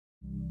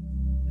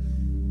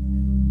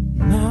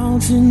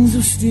mountains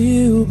are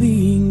still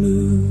being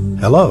moved.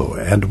 Hello,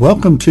 and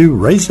welcome to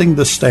Raising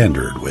the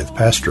Standard with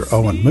Pastor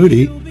Owen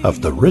Moody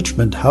of the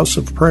Richmond House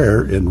of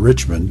Prayer in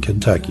Richmond,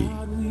 Kentucky.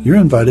 You're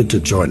invited to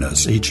join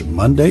us each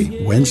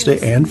Monday,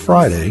 Wednesday, and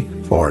Friday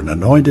for an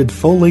anointed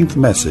full-length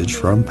message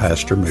from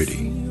Pastor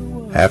Moody.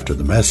 After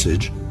the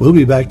message, we'll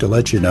be back to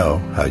let you know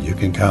how you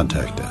can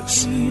contact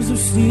us. Trees are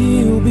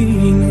still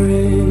being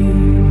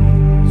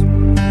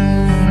raised.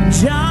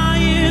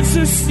 Giants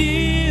are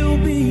still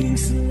being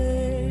slain.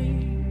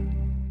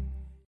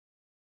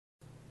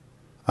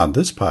 On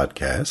this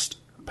podcast,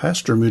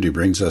 Pastor Moody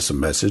brings us a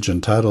message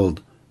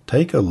entitled,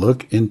 Take a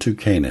Look into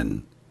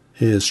Canaan.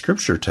 His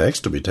scripture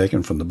text will be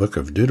taken from the book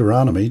of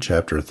Deuteronomy,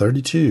 chapter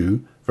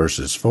 32,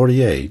 verses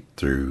 48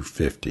 through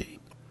 50.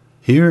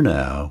 Here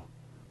now,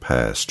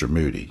 Pastor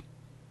Moody.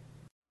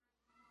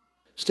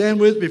 Stand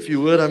with me if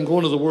you would. I'm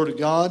going to the Word of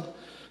God,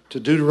 to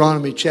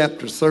Deuteronomy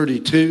chapter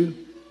 32.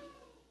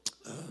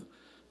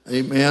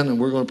 Amen. And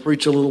we're going to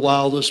preach a little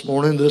while this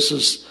morning. This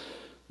is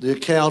the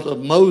account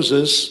of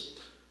Moses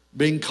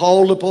being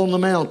called up on the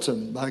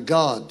mountain by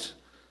God.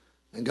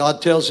 And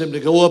God tells him to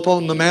go up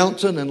on the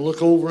mountain and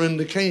look over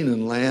into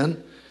Canaan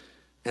land.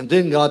 And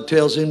then God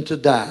tells him to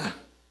die.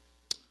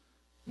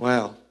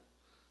 Wow.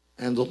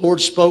 And the Lord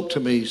spoke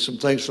to me some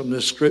things from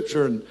this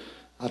scripture. And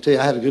I'll tell you,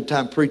 I had a good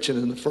time preaching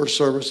in the first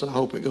service, and I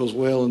hope it goes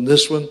well in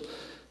this one.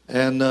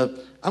 And I'm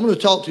going to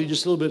talk to you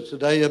just a little bit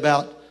today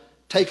about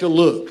take a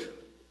look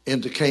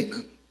into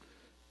Canaan.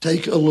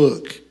 Take a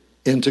look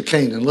into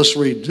Canaan. Let's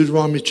read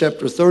Deuteronomy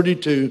chapter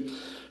 32,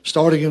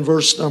 starting in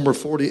verse number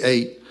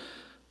 48.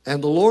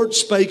 And the Lord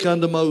spake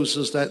unto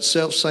Moses that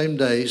selfsame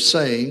day,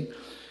 saying,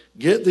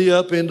 Get thee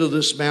up into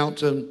this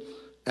mountain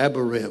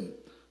Abarim,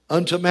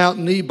 unto Mount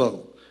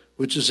Nebo,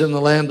 which is in the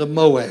land of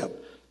Moab,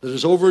 that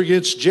is over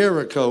against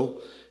Jericho,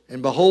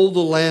 and behold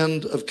the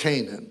land of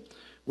Canaan,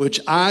 which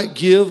I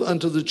give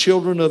unto the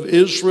children of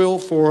Israel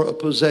for a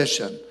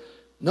possession.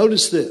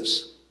 Notice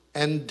this,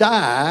 and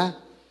die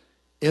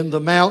in the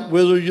mount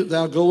whither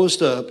thou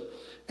goest up,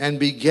 and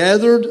be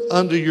gathered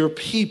unto your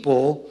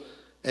people,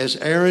 as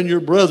Aaron your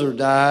brother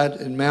died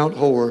in Mount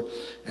Hor,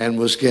 and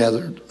was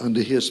gathered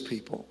unto his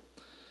people.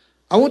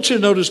 I want you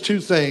to notice two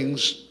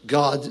things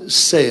God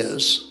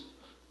says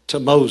to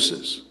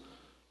Moses.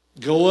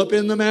 Go up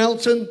in the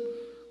mountain,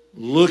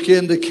 look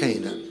into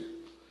Canaan.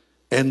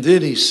 And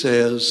then he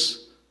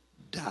says,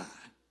 die.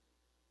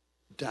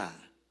 Die.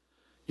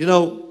 You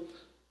know,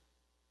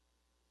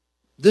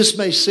 this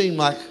may seem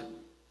like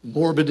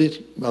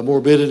morbidity.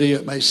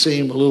 It may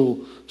seem a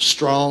little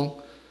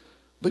strong.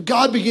 But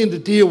God began to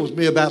deal with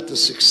me about the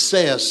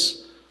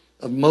success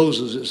of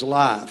Moses'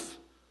 life.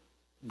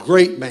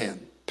 Great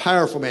man,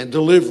 powerful man,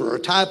 deliverer, a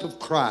type of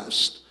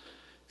Christ.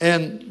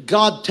 And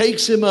God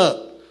takes him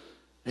up.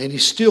 And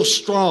he's still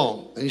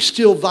strong, and he's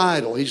still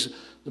vital. The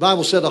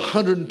Bible said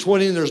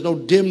 120, and there's no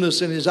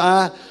dimness in his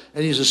eye,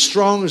 and he's as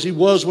strong as he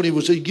was when he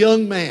was a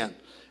young man.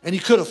 And he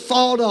could have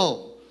fought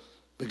on.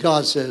 But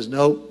God says,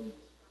 no,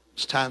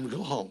 it's time to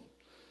go home.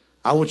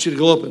 I want you to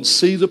go up and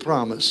see the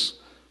promise,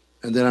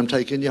 and then I'm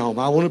taking you home.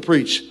 I want to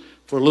preach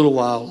for a little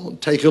while and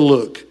take a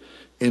look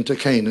into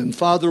Canaan.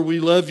 Father,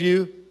 we love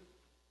you.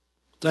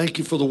 Thank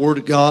you for the Word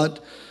of God.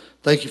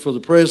 Thank you for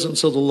the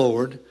presence of the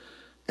Lord.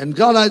 And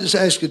God, I just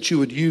ask that you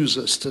would use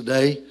us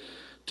today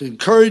to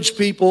encourage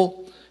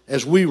people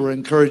as we were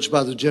encouraged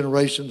by the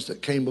generations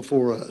that came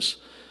before us.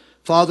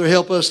 Father,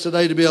 help us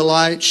today to be a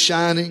light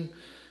shining.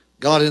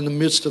 God, in the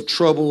midst of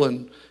trouble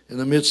and in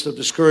the midst of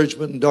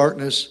discouragement and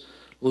darkness,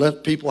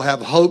 let people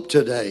have hope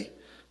today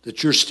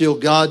that you're still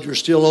God, you're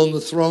still on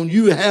the throne.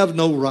 You have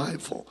no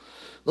rival.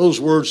 Those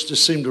words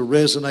just seemed to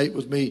resonate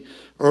with me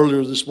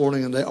earlier this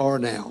morning, and they are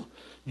now.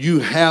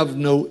 You have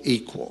no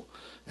equal.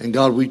 And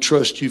God, we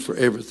trust you for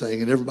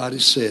everything. And everybody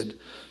said,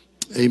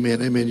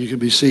 amen, amen. You can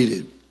be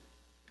seated.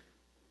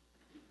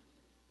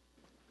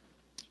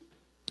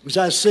 As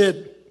I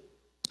said,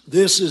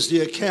 this is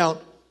the account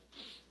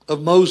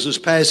of Moses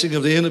passing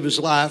of the end of his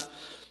life.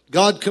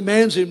 God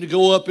commands him to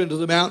go up into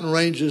the mountain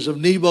ranges of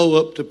Nebo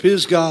up to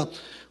Pisgah,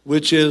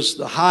 which is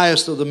the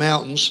highest of the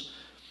mountains.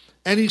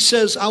 And he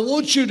says, I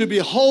want you to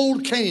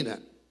behold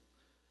Canaan.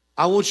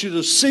 I want you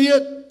to see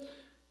it,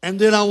 and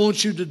then I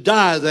want you to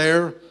die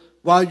there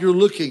while you're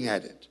looking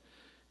at it.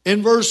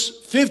 In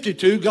verse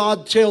 52,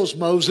 God tells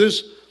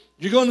Moses,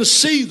 you're going to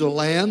see the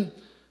land,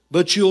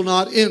 but you'll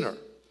not enter.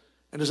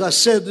 And as I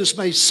said, this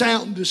may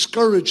sound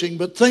discouraging,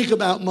 but think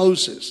about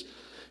Moses.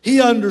 He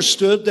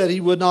understood that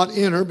he would not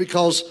enter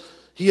because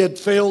he had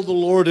failed the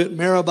Lord at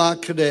Meribah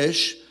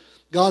Kadesh.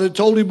 God had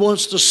told him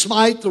once to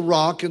smite the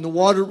rock and the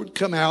water would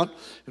come out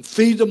and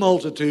feed the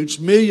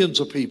multitudes, millions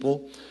of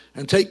people,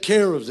 and take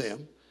care of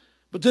them.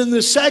 But then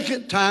the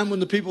second time when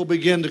the people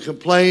began to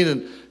complain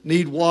and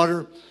need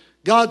water,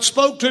 God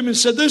spoke to him and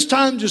said, this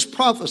time just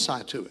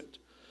prophesy to it.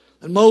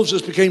 And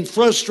Moses became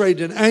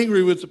frustrated and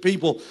angry with the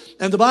people.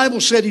 And the Bible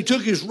said he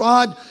took his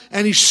rod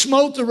and he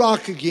smote the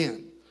rock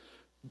again.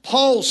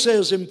 Paul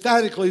says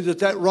emphatically that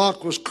that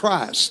rock was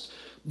Christ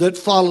that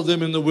followed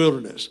them in the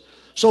wilderness.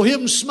 So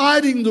him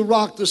smiting the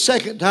rock the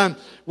second time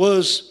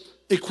was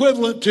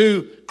equivalent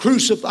to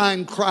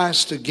crucifying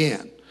Christ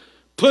again,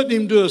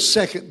 putting him to a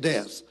second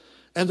death.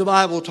 And the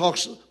Bible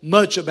talks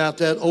much about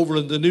that over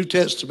in the New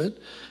Testament.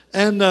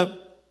 And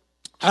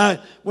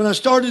when I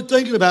started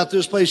thinking about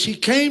this place, he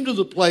came to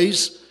the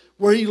place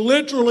where he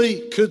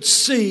literally could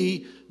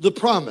see the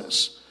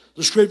promise.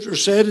 The scripture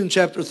said in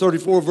chapter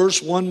 34,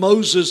 verse 1,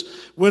 Moses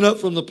went up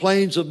from the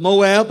plains of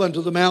Moab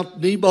unto the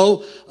Mount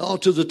Nebo,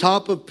 to the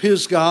top of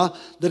Pisgah,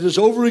 that is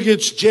over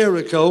against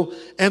Jericho.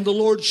 And the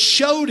Lord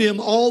showed him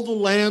all the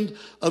land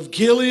of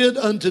Gilead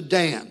unto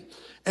Dan,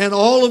 and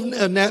all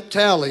of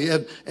Naphtali,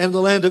 and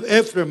the land of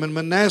Ephraim and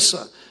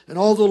Manasseh, and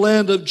all the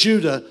land of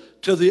Judah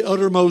to the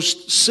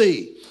uttermost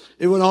sea.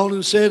 It went on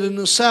and said, in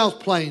the south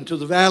plain to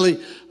the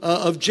valley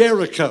of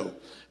Jericho,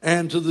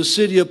 and to the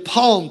city of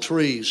palm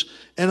trees,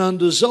 and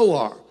unto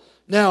Zoar.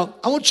 Now,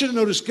 I want you to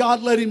notice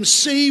God let him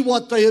see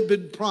what they had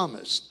been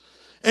promised.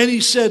 And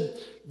he said,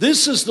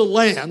 this is the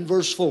land,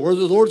 verse 4,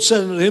 the Lord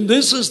said unto him,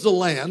 this is the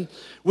land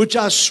which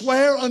I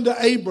swear unto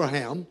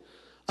Abraham,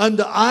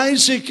 unto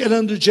Isaac, and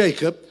unto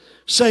Jacob,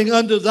 saying,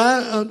 I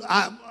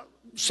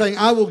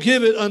will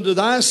give it unto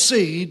thy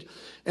seed,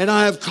 and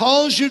I have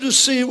caused you to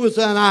see it with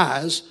thine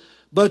eyes,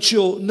 but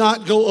you'll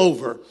not go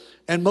over.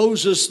 And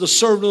Moses, the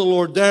servant of the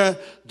Lord, there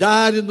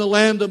died in the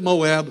land of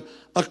Moab,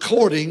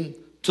 according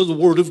to the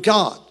word of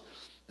God.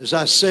 As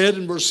I said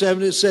in verse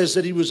 7, it says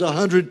that he was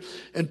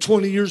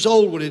 120 years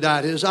old when he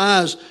died. His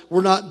eyes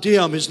were not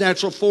dim. His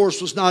natural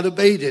force was not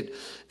abated.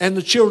 And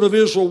the children of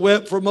Israel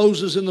wept for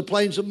Moses in the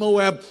plains of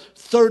Moab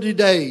 30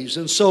 days.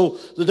 And so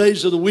the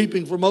days of the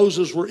weeping for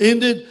Moses were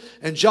ended.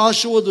 And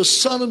Joshua, the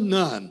son of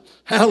Nun,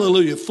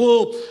 hallelujah,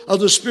 full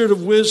of the spirit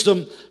of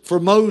wisdom for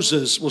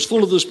Moses,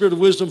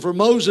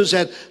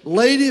 had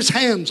laid his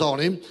hands on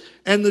him.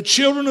 And the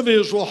children of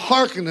Israel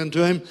hearkened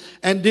unto him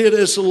and did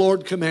as the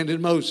Lord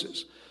commanded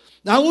Moses.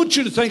 Now I want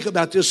you to think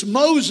about this.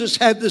 Moses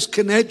had this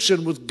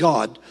connection with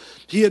God.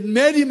 He had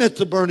met him at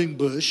the burning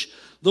bush.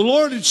 The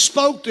Lord had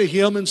spoke to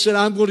him and said,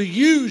 I'm going to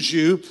use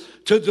you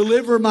to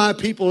deliver my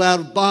people out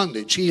of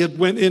bondage. He had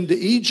went into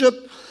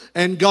Egypt,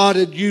 and God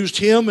had used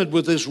him and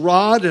with his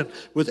rod and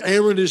with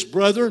Aaron his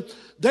brother.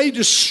 They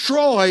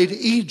destroyed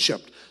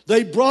Egypt.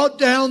 They brought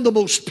down the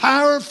most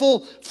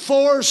powerful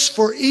force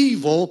for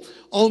evil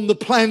on the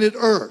planet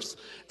Earth.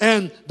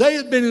 And they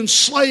had been in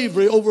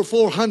slavery over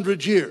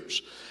 400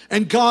 years.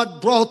 And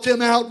God brought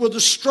them out with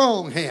a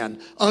strong hand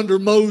under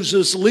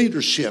Moses'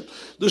 leadership.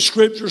 The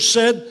scripture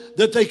said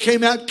that they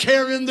came out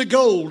carrying the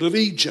gold of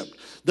Egypt.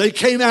 They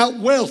came out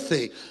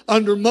wealthy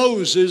under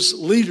Moses'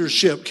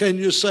 leadership. Can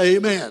you say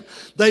amen?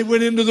 They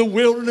went into the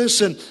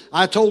wilderness, and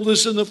I told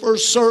this in the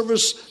first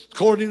service.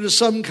 According to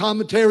some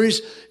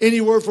commentaries,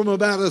 anywhere from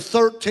about a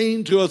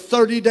 13 to a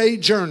 30-day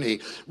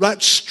journey.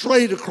 Right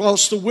straight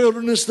across the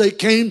wilderness, they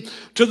came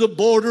to the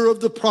border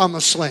of the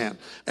promised land.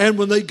 And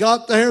when they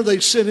got there, they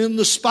sent in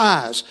the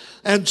spies.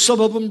 And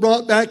some of them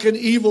brought back an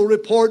evil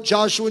report.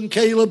 Joshua and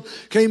Caleb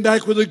came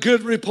back with a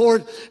good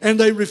report, and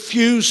they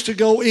refused to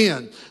go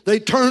in. They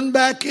turned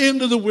back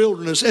into the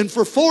wilderness. And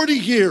for 40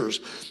 years,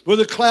 with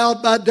a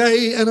cloud by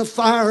day and a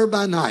fire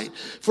by night,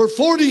 for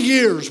 40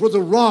 years with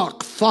a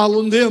rock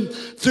following them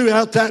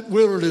throughout that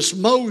wilderness,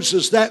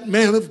 Moses, that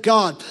man of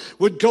God,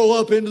 would go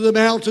up into the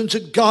mountains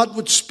and God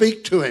would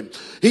speak to him.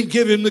 He'd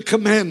give him the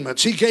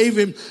commandments. He gave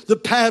him the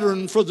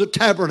pattern for the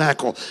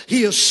tabernacle.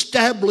 He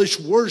established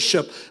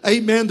worship,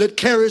 amen, that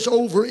carries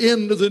over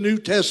into the New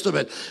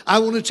Testament. I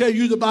want to tell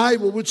you, the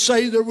Bible would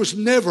say there was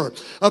never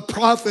a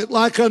prophet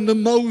like unto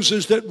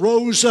Moses that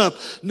rose up.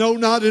 No,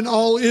 not in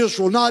all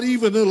Israel, not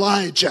even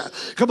Elijah.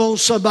 Come on,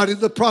 somebody,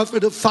 the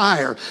prophet of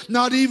fire.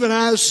 Not even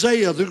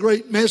Isaiah, the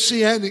great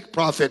messianic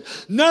prophet.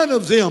 None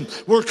of them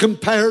were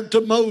compared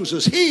to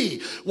Moses.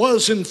 He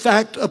was, in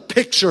fact, a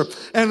picture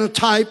and a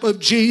type of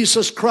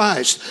Jesus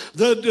Christ,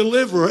 the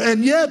deliverer.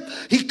 And yet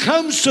he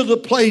comes to the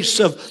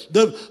place of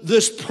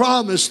this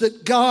promise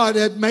that God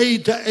had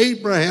made to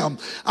Abraham,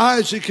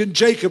 Isaac, and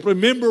Jacob.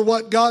 Remember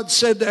what God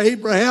said to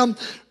Abraham?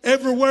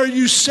 Everywhere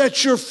you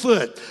set your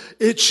foot,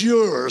 it's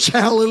yours.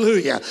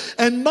 Hallelujah.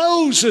 And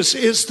Moses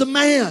is the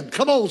man,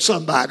 come on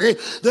somebody,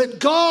 that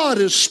God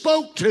has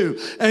spoke to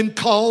and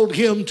called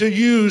him to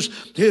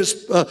use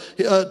his,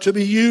 to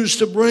be used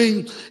to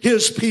bring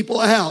his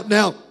people out.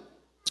 Now,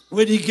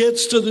 when he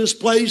gets to this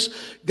place,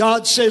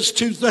 God says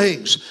two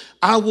things.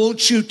 I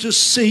want you to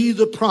see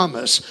the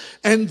promise,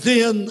 and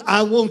then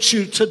I want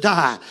you to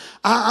die.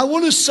 I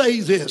want to say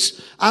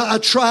this. I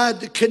tried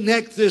to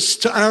connect this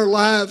to our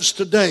lives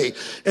today.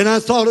 And I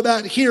thought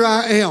about, here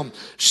I am,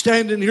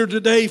 standing here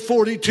today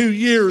 42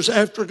 years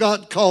after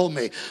God called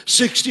me,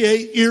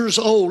 68 years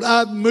old.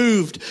 I've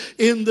moved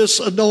in this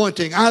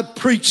anointing. I've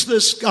preached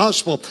this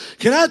gospel.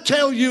 Can I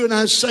tell you, and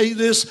I say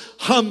this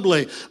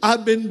humbly,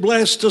 I've been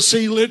blessed to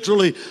see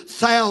literally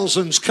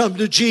thousands come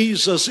to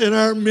Jesus us in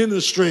our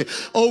ministry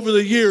over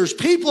the years.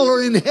 People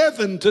are in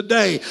heaven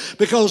today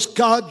because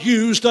God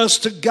used us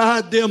to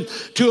guide them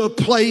to a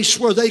place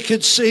where they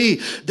could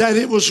see that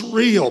it was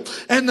real.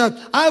 And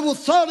I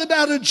thought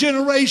about a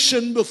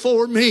generation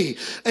before me,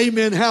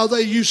 amen, how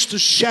they used to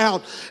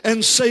shout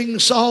and sing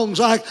songs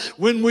like,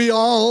 when we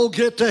all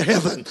get to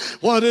heaven,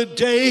 what a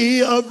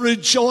day of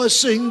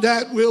rejoicing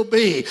that will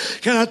be.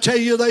 Can I tell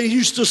you, they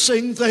used to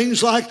sing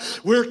things like,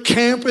 we're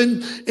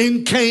camping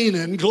in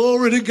Canaan,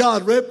 glory to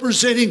God,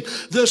 representing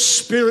the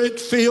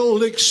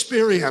Spirit-filled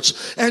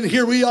experience. And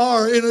here we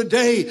are in a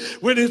day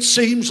when it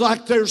seems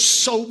like there's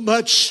so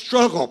much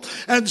struggle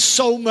and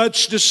so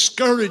much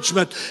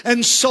discouragement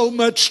and so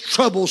much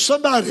trouble.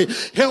 Somebody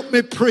help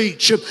me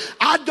preach.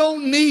 I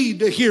don't need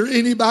to hear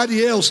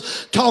anybody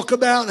else talk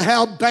about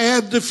how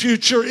bad the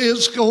future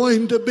is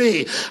going to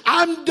be.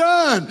 I'm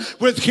done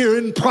with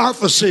hearing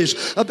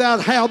prophecies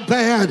about how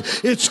bad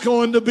it's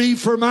going to be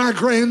for my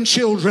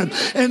grandchildren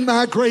and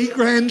my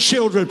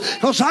great-grandchildren,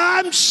 because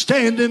I'm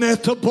standing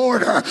at the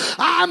border.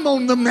 I'm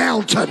on the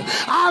mountain.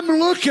 I'm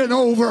looking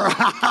over.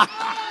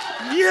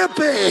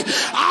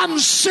 Yippee! I'm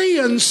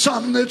seeing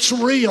something that's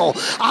real.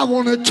 I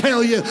want to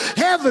tell you,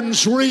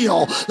 heaven's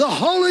real. The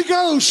Holy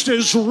Ghost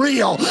is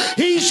real.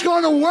 He's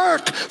going to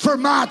work for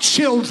my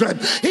children.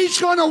 He's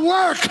going to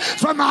work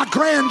for my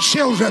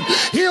grandchildren.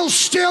 He'll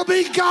still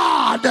be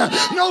God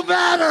no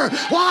matter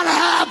what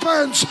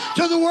happens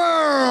to the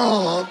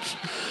world.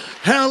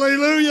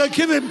 Hallelujah.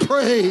 Give him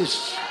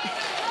praise.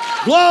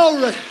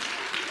 Glory.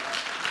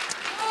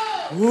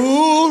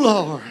 Oh,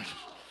 Lord.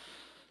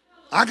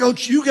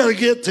 You got to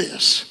get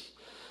this.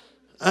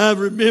 I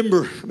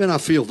remember, I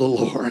feel the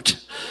Lord.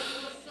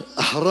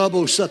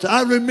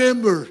 I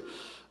remember,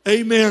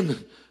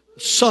 amen,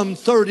 some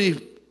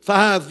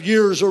 35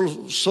 years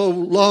or so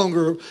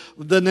longer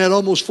than that,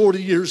 almost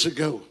 40 years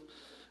ago.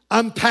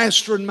 I'm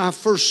pastoring my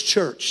first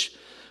church.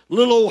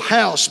 Little old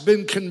house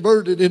been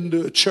converted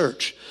into a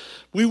church.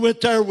 We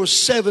went there with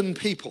 7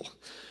 people.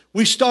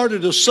 We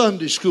started a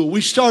Sunday school.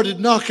 We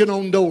started knocking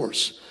on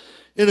doors.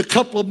 In a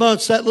couple of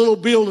months, that little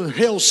building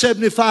held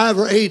 75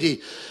 or 80,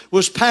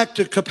 was packed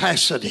to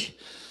capacity.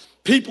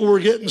 People were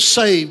getting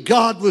saved.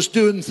 God was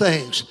doing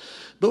things.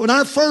 But when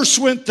I first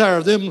went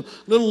there, them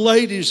little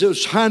ladies that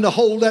was trying to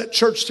hold that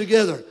church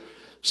together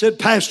said,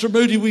 Pastor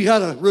Moody, we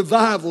got a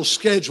revival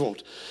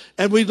scheduled,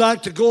 and we'd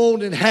like to go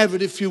on and have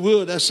it if you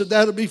would. I said,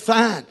 that'll be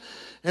fine.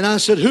 And I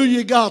said, who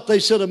you got? They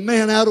said, a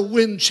man out of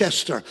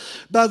Winchester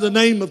by the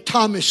name of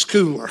Tommy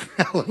Schooler.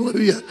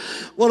 Hallelujah.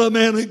 What a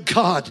man of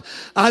God.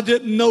 I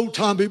didn't know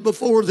Tommy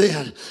before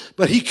then,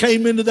 but he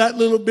came into that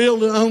little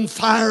building on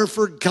fire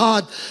for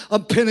God, a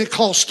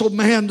Pentecostal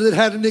man that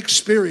had an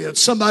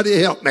experience.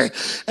 Somebody help me.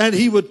 And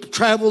he would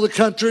travel the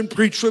country and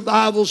preach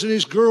revivals, and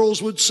his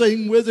girls would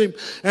sing with him,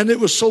 and it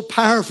was so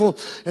powerful.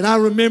 And I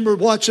remember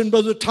watching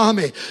Brother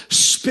Tommy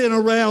spin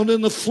around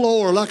in the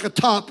floor like a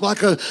top,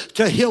 like a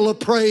hill of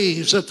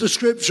praise that the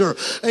scripture,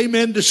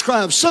 amen,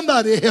 describes.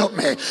 Somebody help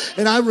me.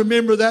 And I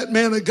remember that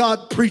man of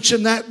God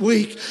preaching that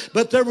week.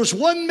 But there was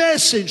one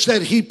message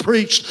that he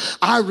preached.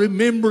 I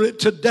remember it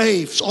today.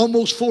 It's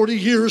almost 40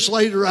 years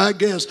later, I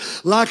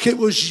guess, like it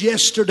was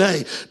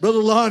yesterday.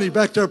 Brother Lonnie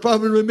back there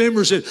probably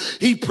remembers it.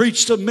 He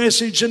preached a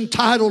message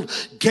entitled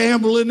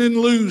Gambling and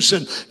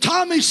Losing.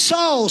 Tommy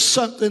saw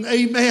something,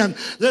 amen,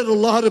 that a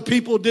lot of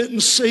people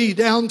didn't see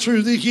down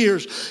through the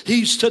years.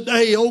 He's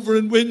today over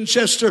in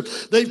Winchester.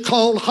 They've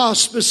called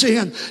hospice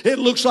in. It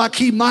looks like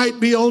he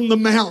might be on the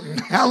mountain.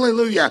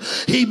 Hallelujah.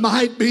 He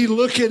might be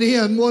looking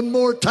in one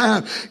more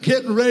time,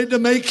 getting ready to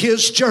make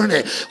his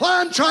journey. What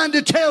I'm trying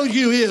to tell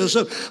you is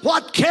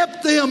what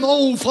kept them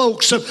old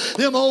folks,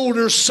 them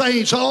older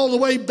saints, all the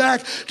way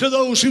back to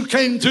those who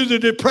came through the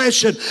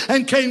Depression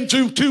and came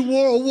through 2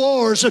 world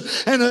wars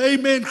and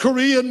amen,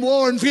 Korean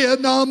War and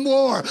Vietnam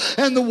War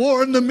and the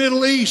war in the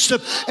Middle East,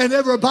 and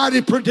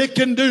everybody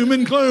predicting doom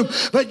and gloom.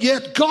 But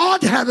yet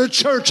God had a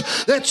church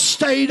that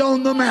stayed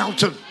on the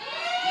mountain.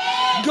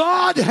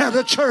 God had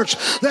a church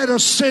that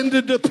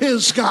ascended to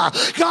Pisgah.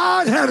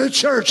 God had a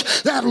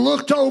church that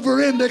looked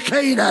over into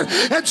Canaan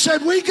and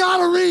said, we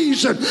got a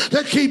reason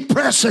to keep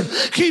pressing,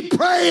 keep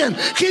praying,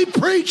 keep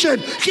preaching,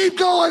 keep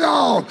going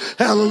on.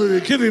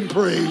 Hallelujah. Give him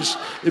praise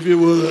if you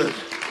would.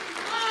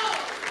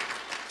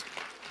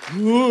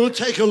 Ooh,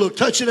 take a look.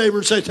 Touch your neighbor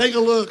and say, take a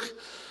look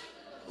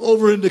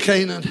over into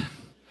Canaan.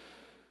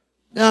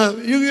 Now,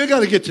 you got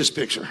to get this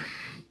picture.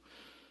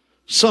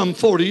 Some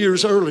 40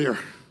 years earlier,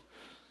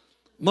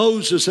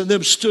 Moses and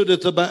them stood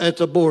at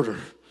the border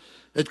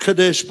at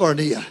Kadesh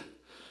Barnea,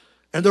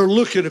 and they're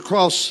looking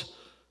across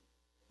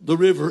the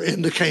river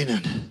into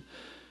Canaan.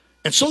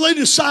 And so they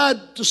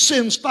decide to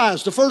send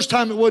spies. The first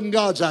time it wasn't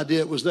God's idea,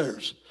 it was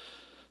theirs.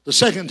 The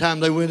second time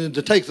they went in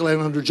to take the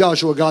land under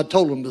Joshua, God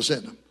told them to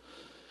send them.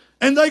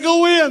 And they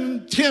go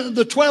in,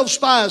 the 12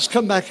 spies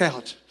come back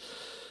out.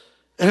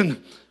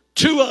 And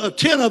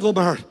 10 of them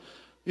are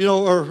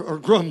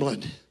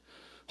grumbling,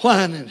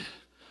 whining,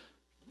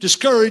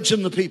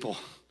 discouraging the people.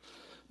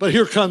 But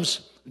here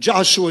comes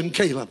Joshua and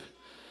Caleb.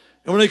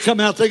 And when they come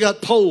out, they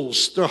got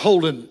poles. They're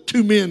holding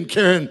two men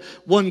carrying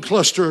one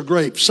cluster of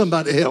grapes.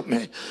 Somebody help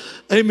me.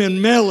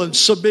 Amen. Melons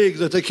so big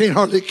that they can't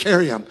hardly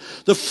carry them.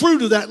 The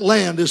fruit of that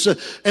land is,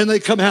 and they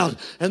come out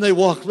and they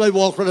walk right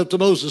up to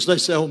Moses. They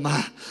say, oh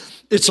my,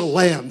 it's a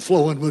land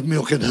flowing with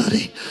milk and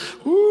honey.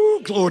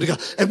 Ooh, glory to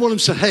God. And one of them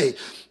said, hey,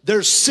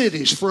 there's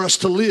cities for us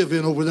to live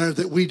in over there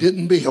that we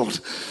didn't build.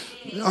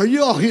 Are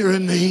you all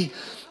hearing me?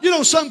 You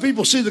know, some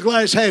people see the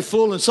glass half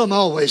full and some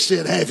always see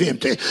it half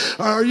empty.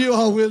 Are you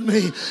all with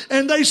me?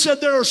 And they said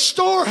there are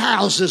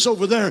storehouses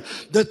over there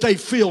that they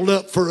filled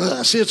up for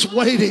us. It's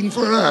waiting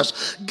for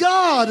us.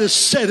 God has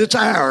said it's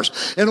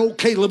ours. And old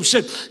Caleb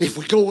said, if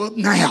we go up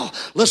now,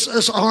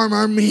 let's arm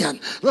our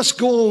men. Let's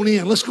go on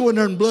in. Let's go in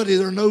there and bloody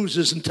their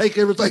noses and take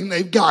everything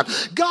they've got.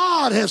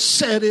 God has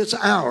said it's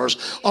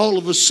ours. All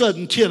of a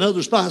sudden, 10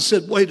 others by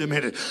said, wait a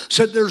minute.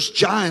 Said there's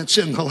giants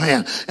in the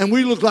land. And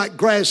we look like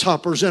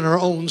grasshoppers in our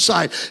own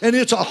sight. And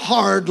it's a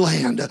hard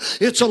land.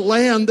 It's a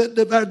land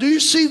that, do you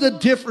see the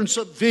difference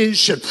of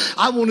vision?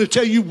 I want to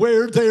tell you,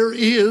 where there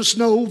is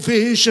no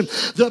vision,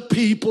 the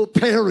people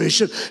perish.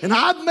 And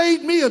I've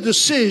made me a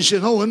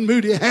decision, Owen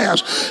Moody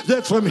has,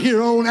 that from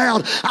here on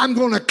out, I'm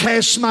going to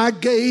cast my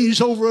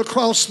gaze over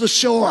across the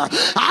shore.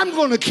 I'm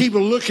going to keep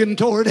looking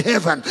toward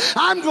heaven.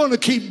 I'm going to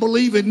keep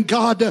believing,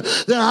 God,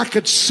 that I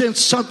could sense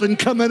something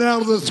coming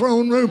out of the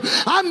throne room.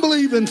 I'm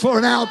believing for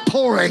an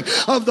outpouring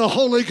of the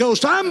Holy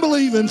Ghost. I'm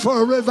believing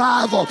for a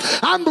revival.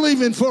 I'm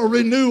believing for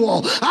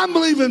renewal. I'm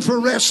believing for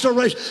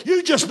restoration.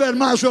 You just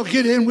might as well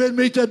get in with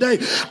me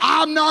today.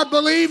 I'm not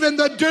believing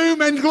the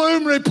doom and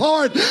gloom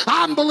report.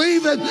 I'm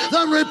believing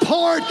the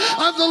report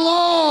of the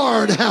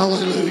Lord.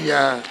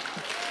 Hallelujah.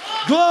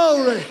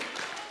 Glory.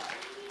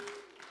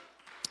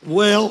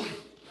 Well,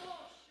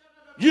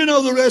 you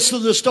know the rest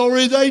of the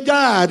story. They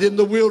died in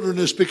the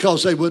wilderness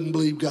because they wouldn't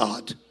believe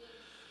God.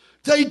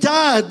 They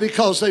died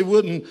because they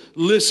wouldn't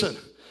listen.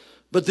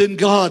 But then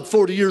God,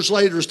 40 years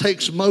later,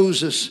 takes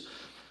Moses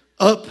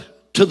up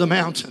to the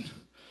mountain.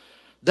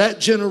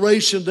 That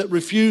generation that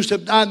refused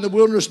have died in the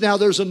wilderness. Now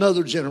there's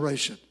another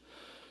generation.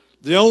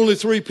 The only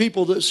three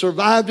people that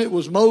survived it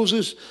was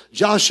Moses,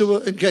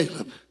 Joshua, and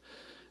Caleb.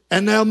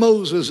 And now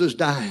Moses is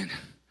dying.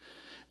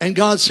 And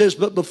God says,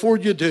 but before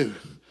you do,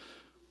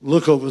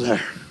 look over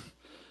there.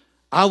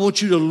 I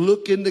want you to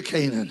look into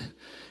Canaan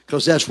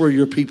because that's where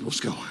your people's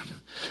going.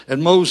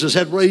 And Moses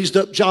had raised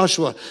up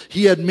Joshua.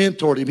 He had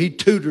mentored him. He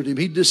tutored him.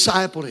 He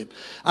discipled him.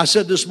 I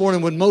said this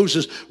morning when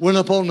Moses went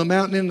up on the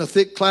mountain in the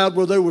thick cloud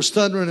where there was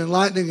thundering and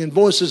lightning and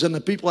voices and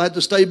the people had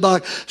to stay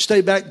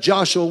back,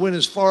 Joshua went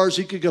as far as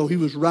he could go. He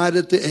was right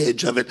at the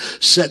edge of it,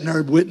 sitting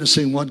there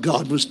witnessing what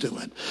God was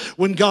doing.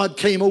 When God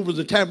came over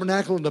the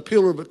tabernacle in the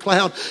pillar of a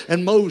cloud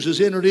and Moses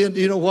entered in,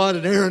 you know what?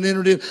 And Aaron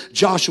entered in.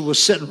 Joshua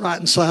was sitting right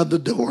inside the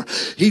door.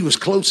 He was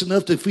close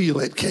enough to feel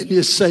it. Can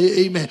you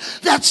say amen?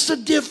 That's the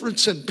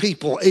difference in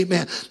people.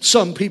 Amen.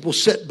 Some people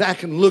sit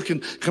back and look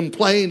and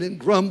complain and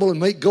grumble and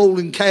make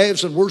golden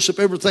calves and worship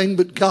everything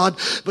but God.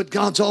 But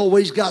God's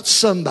always got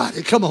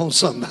somebody. Come on,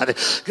 somebody.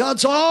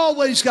 God's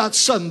always got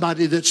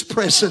somebody that's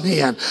pressing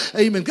in.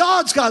 Amen.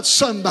 God's got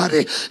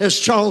somebody, as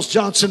Charles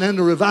Johnson and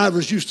the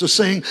Revivers used to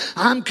sing,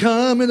 I'm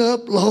coming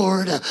up,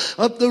 Lord,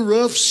 up the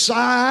rough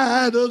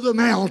side of the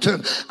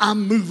mountain.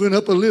 I'm moving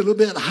up a little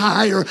bit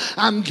higher.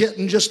 I'm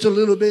getting just a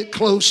little bit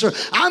closer.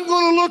 I'm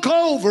going to look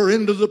over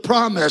into the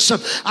promise.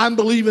 I'm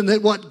believing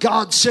that what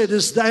God said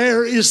is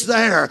there is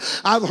there.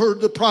 I've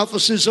heard the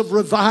prophecies of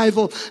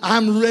revival.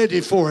 I'm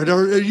ready for it.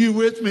 Are you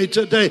with me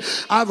today?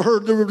 I've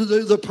heard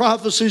the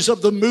prophecies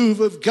of the move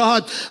of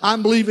God.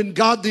 I'm believing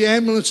God the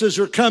ambulances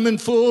are coming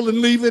full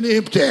and leaving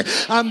empty.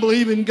 I'm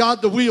believing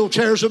God the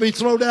wheelchairs will be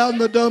thrown out in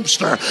the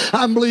dumpster.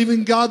 I'm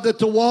believing God that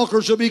the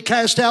walkers will be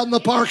cast out in the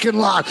parking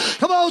lot.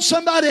 Come on,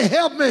 somebody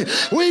help me.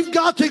 We've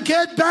got to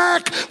get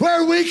back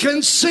where we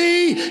can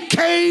see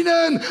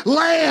Canaan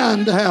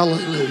land.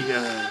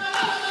 Hallelujah.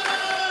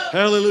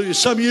 Hallelujah.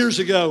 Some years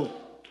ago,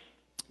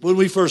 when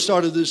we first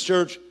started this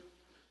church,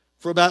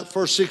 for about the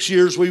first 6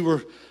 years, we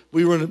were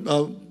in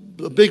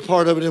a big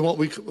part of it in what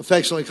we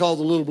affectionately call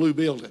the Little Blue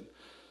Building.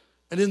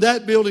 And in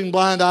that building,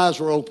 blind eyes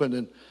were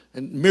opened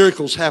and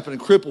miracles happened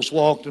and cripples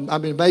walked. And I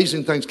mean,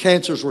 amazing things.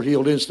 Cancers were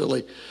healed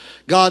instantly.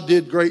 God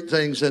did great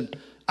things. And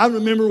I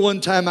remember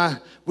one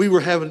time we were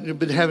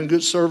been having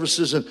good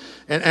services and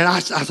I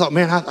thought,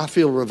 man, I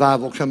feel a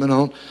revival coming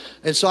on.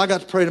 And so I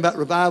got to praying about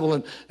revival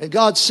and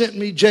God sent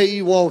me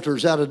J.E.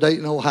 Walters out of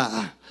Dayton,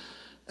 Ohio.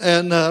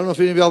 And I don't know if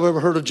any of y'all have ever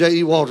heard of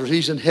J.E. Walters.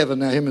 He's in heaven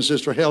now, him and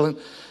Sister Helen.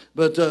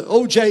 But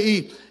old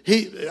J.E.,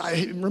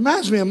 he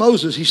reminds me of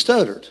Moses. He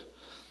stuttered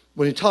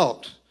when he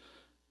talked.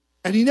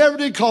 And he never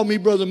did call me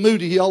Brother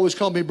Moody. He always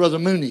called me Brother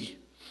Mooney.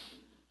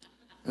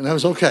 And that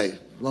was okay.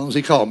 As long as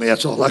he called me,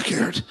 that's all I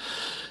cared.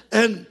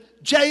 And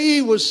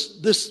J.E.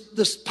 was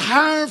this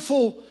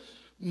powerful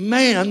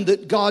man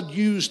that God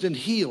used in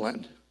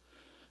healing.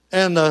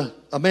 And a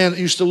man that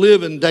used to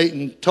live in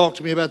Dayton talked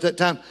to me about that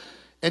time.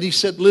 And he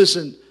said,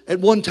 listen, at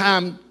one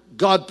time,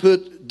 God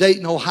put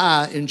Dayton,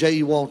 Ohio in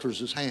J.E.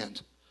 Walters'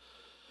 hand.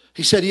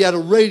 He said he had a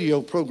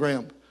radio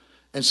program.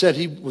 and said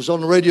he was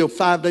on the radio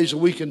 5 days a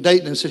week in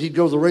Dayton, and said he'd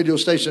go to the radio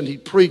station and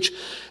he'd preach,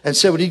 and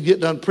said when he'd get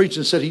done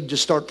preaching, said he'd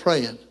just start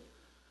praying.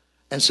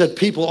 And said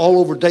people all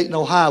over Dayton,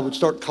 Ohio would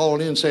start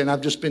calling in saying, I've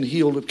just been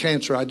healed of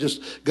cancer. I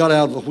just got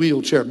out of a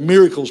wheelchair.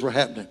 Miracles were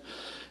happening.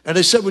 And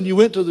they said when you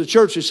went to the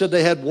church, they said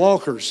they had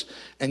walkers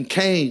and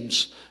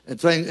canes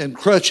and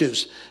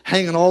crutches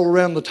hanging all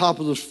around the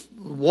top of the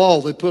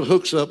wall. They put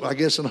hooks up, I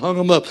guess, and hung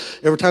them up.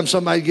 Every time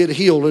somebody get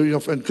healed,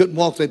 and couldn't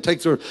walk, they'd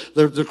take their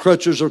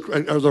crutches or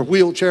their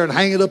wheelchair and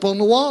hang it up on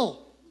the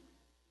wall.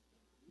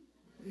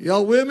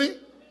 Y'all with me?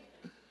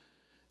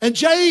 And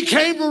Jay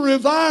came to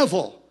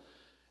revival.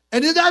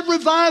 And in that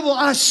revival,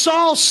 I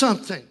saw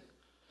something.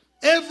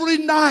 Every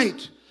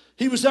night,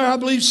 he was there, I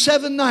believe,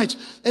 7 nights.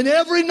 And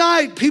every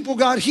night, people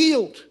got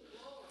healed.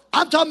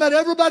 I'm talking about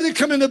everybody that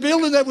come in the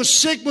building that was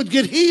sick would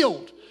get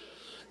healed.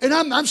 And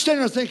I'm standing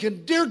there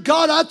thinking, dear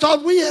God, I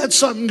thought we had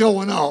something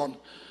going on.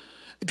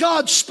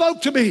 God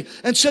spoke to me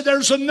and said,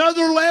 there's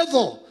another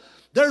level.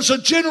 There's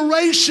a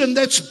generation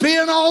that's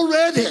been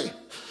already.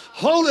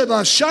 Holy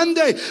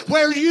Bashande,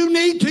 where you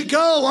need to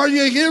go. Are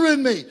you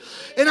hearing me?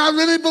 And I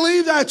really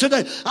believe that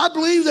today. I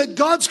believe that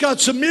God's got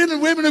some men and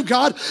women of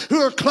God who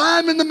are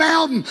climbing the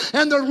mountain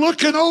and they're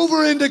looking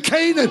over into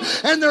Canaan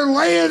and they're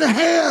laying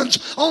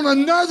hands on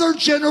another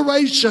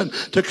generation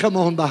to come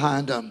on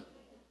behind them.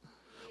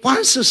 Why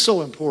is this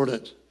so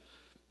important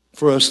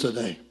for us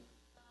today?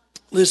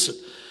 Listen,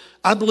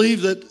 I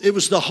believe that it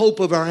was the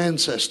hope of our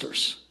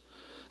ancestors.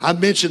 I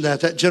mentioned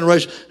that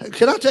generation.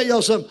 Can I tell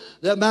y'all something?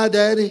 That my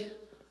daddy,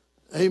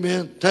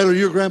 amen, Taylor,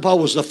 your grandpa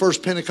was the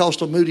first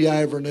Pentecostal Moody I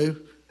ever knew.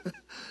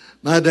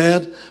 My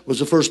dad was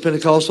the first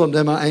Pentecostal, and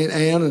then my Aunt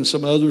Ann and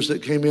some others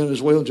that came in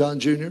as well, John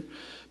Jr.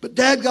 But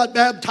Dad got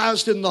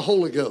baptized in the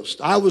Holy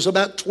Ghost. I was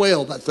about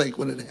 12, I think,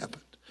 when it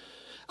happened.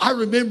 I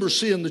remember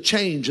seeing the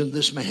change in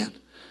this man.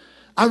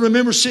 I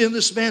remember seeing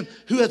this man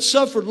who had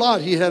suffered a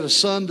lot. He had a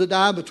son to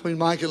die between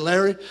Mike and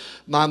Larry.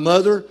 My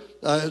mother,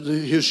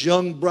 his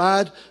young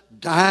bride,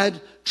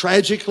 died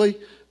tragically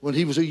when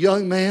he was a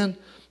young man.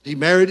 He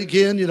married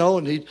again,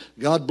 and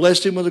God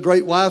blessed him with a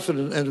great wife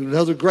and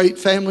another great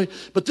family.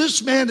 But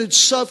this man had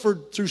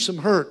suffered through some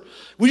hurt.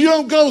 Well, you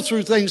don't go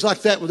through things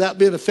like that without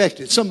being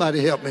affected.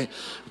 somebody help me.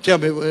 Tell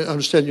me, you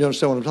understand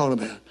what I'm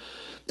talking about.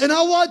 And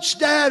I watched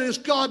Dad as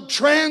God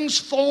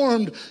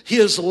transformed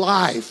his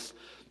life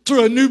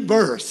through a new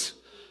birth.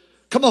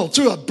 Come on,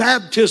 through a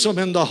baptism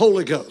in the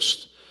Holy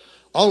Ghost.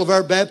 All of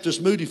our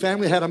Baptist Moody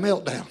family had a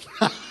meltdown.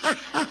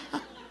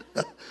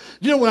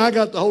 When I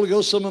got the Holy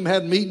Ghost, some of them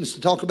had meetings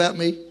to talk about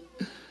me.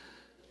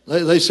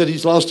 They said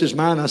he's lost his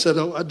mind. I said,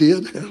 oh, I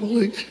did.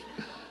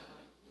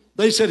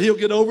 They said he'll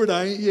get over it.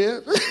 I ain't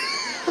yet.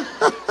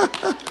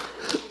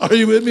 Are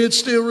you with me? It's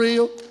still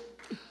real.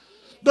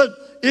 But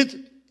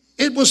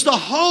it was the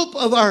hope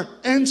of our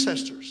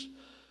ancestors.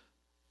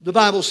 The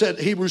Bible said,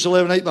 Hebrews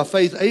 11:8, by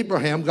faith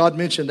Abraham, God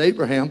mentioned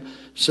Abraham,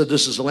 said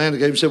this is the land he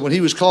gave him. Said when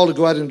he was called to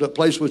go out into a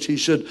place which he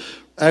should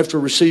after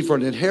receive for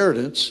an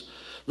inheritance,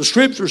 the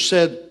scripture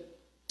said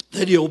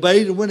that he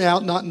obeyed and went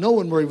out not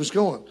knowing where he was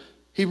going.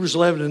 Hebrews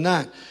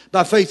 11:9.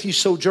 By faith he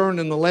sojourned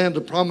in the land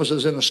of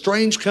promises in a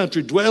strange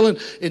country, dwelling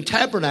in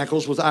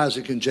tabernacles with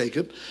Isaac and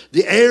Jacob,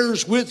 the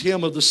heirs with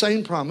him of the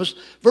same promise.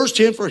 Verse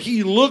 10, for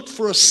he looked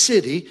for a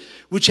city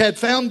which had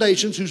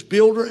foundations, whose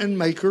builder and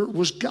maker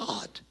was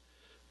God.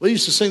 We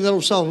used to sing that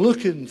old song,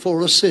 looking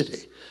for a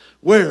city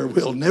where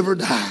we'll never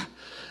die.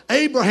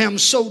 Abraham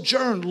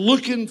sojourned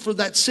looking for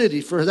that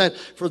city, for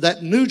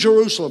that new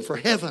Jerusalem, for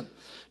heaven.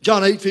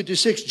 John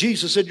 8:56,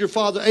 Jesus said, your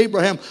father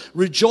Abraham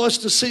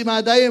rejoiced to see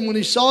my day, and when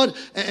he saw it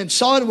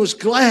and was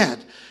glad.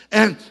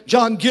 And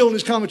John Gill in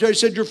his commentary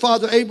said, your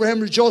father Abraham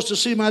rejoiced to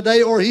see my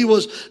day, or he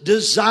was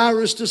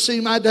desirous to see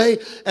my day.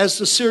 As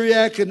the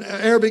Syriac and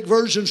Arabic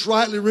versions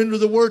rightly render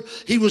the word,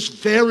 he was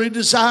very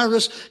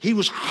desirous. He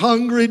was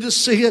hungry to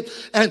see it.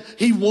 And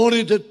he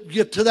wanted to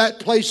get to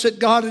that place that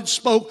God had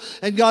spoke.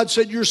 And God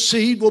said, your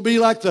seed will be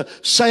like the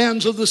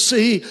sands of the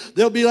sea.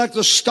 They'll be like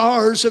the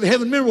stars of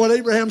heaven. Remember what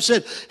Abraham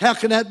said, how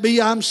can that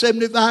be? I'm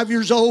 75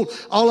 years old.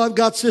 All I've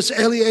got is this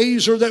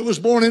Eliezer that was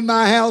born in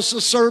my house, a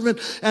servant.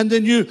 And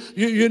then you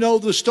know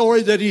the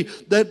story that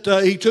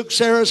he took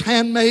Sarah's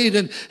handmaid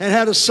and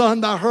had a son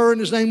by her,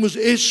 and his name was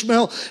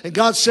Ishmael. And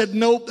God said,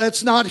 nope,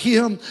 that's not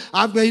him.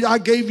 I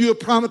gave you a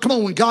promise. Come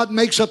on, when God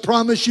makes a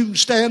promise, you can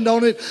stand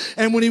on it.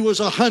 And when he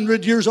was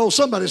 100 years old,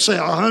 somebody say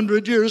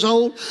 100 years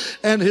old,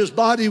 and his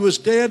body was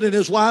dead and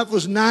his wife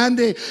was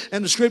 90,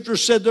 and the scripture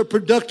said their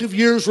productive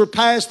years were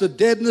past, the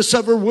deadness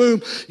of her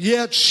womb,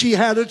 yet she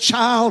had a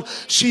child.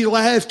 She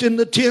laughed in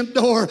the tent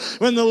door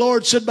when the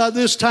Lord said, by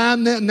this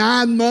time,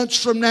 9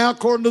 months from now,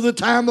 according to the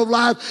time of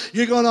life,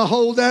 you're going to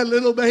hold that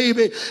little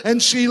baby.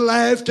 And she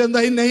laughed, and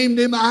they named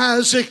him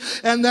Isaac,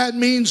 and that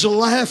means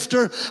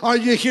laughter. Are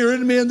you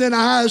hearing me? And then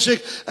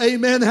Isaac,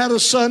 amen, had a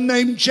son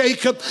named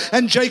Jacob,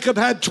 and Jacob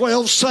had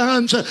 12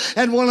 sons,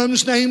 and one of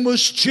them's name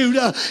was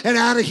Judah, and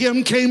out of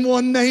him came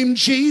one named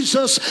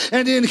Jesus,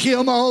 and in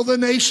him all the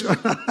nations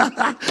of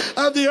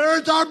the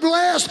earth are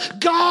blessed.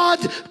 God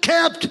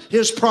kept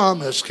his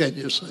promise. Can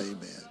you say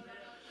amen?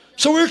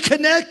 So we're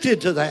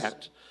connected to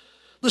that.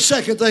 The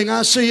second thing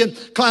I see in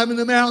climbing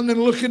the mountain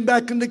and looking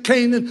back into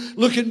Canaan,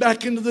 looking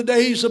back into the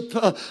days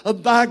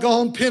of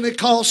bygone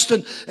Pentecost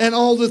and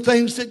all the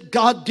things that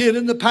God did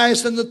in the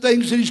past and the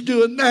things that He's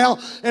doing now,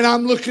 and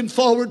I'm looking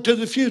forward to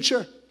the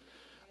future.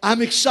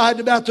 I'm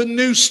excited about the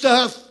new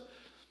stuff.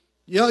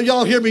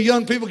 Y'all hear me,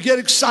 young people, get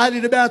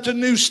excited about the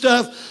new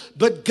stuff,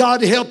 but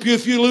God help you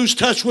if you lose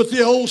touch with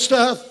the old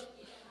stuff.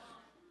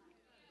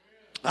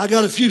 I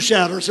got a few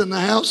shouters in the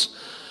house.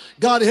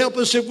 God help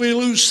us if we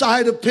lose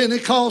sight of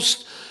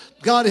Pentecost.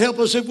 God help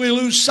us if we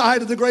lose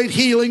sight of the great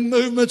healing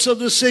movements of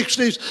the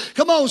 60s.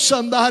 Come on,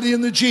 somebody,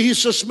 in the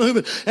Jesus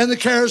movement and the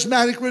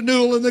charismatic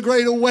renewal and the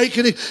great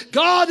awakening.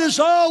 God has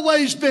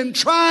always been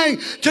trying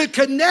to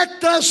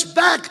connect us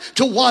back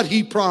to what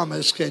He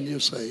promised. Can you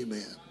say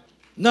amen?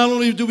 Not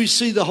only do we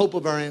see the hope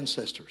of our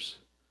ancestors,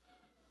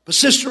 but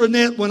Sister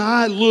Annette, when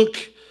I look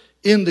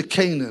into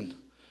Canaan,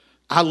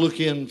 I look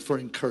in for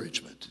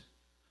encouragement.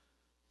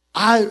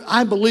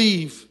 I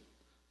believe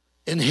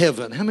in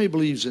heaven. How many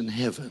believes in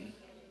heaven?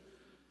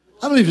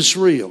 I believe it's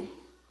real.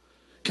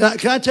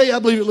 Can I tell you, I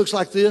believe it looks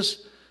like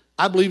this.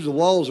 I believe the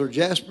walls are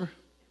jasper.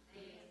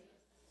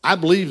 I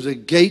believe the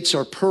gates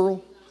are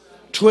pearl.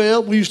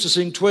 12, we used to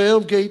sing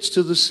 12 gates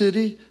to the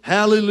city.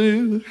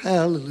 Hallelujah,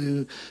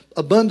 hallelujah.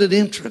 Abundant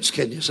entrance,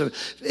 can you say?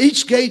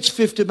 Each gate's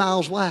 50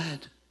 miles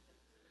wide.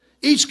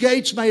 Each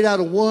gate's made out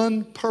of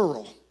one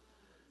pearl.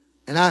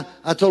 And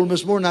I told him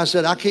this morning, I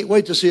said, I can't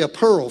wait to see a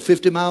pearl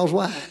 50 miles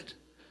wide.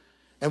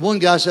 And one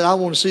guy said, I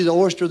want to see the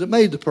oyster that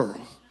made the pearl.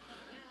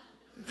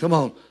 Come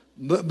on.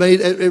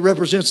 It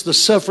represents the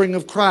suffering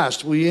of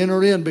Christ. We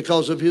enter in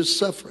because of His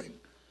suffering.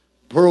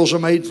 Pearls are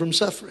made from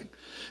suffering.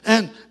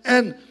 And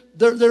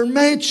they're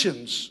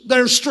mansions.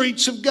 They're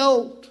streets of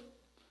gold.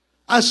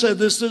 I said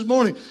this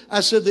morning.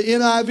 I said the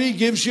NIV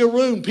gives you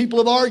room. People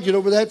have argued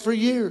over that for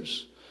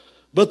years.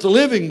 But the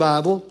Living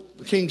Bible,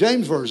 the King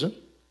James Version,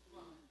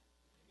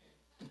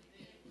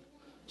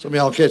 some of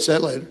y'all will catch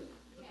that later,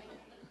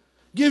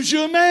 gives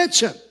you a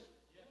mansion.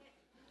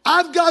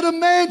 I've got a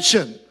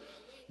mansion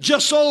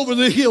just over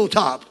the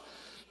hilltop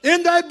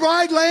in that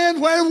bright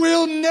land where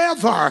we'll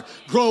never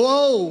grow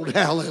old.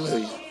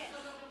 Hallelujah.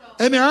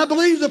 Amen. I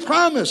believe the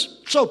promise.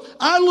 So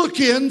I look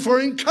in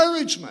for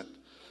encouragement.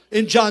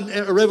 In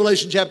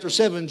Revelation chapter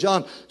 7,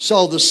 John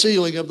saw the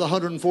sealing of the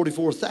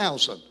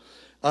 144,000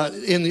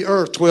 in the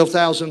earth,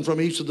 12,000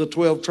 from each of the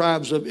 12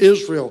 tribes of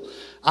Israel.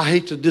 I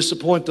hate to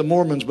disappoint the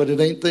Mormons, but it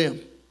ain't them.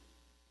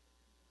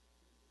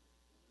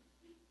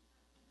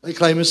 They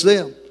claim it's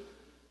them.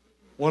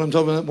 One of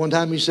them told me one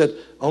time, he said,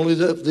 only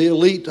the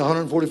elite,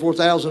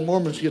 144,000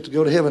 Mormons get to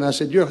go to heaven. I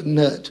said, you're a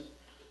nut.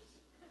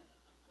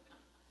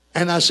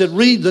 And I said,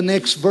 read the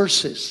next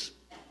verses.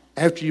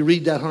 After you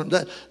read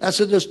that, I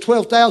said, there's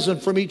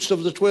 12,000 from each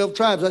of the 12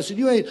 tribes. I said,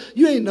 you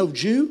ain't no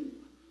Jew.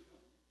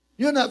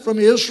 You're not from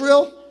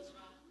Israel.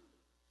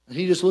 And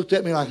he just looked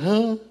at me like,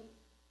 huh?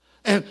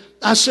 And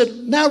I said,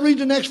 now read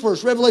the next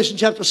verse. Revelation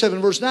chapter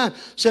 7, verse 9.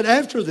 Said,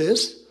 after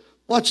this,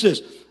 watch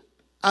this.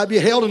 I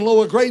beheld and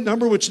lo, a great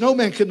number which no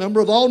man could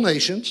number, of all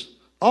nations,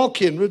 all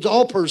kindreds,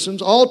 all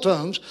persons, all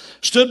tongues,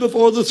 stood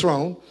before the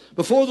throne,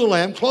 before the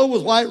Lamb, clothed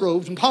with white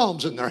robes and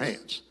palms in their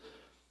hands.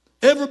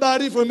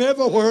 Everybody from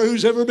everywhere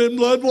who's ever been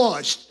blood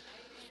washed.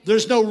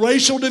 There's no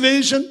racial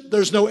division.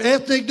 There's no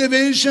ethnic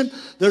division.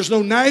 There's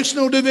no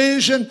national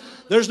division.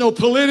 There's no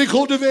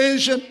political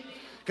division.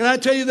 Can I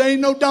tell you, there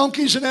ain't no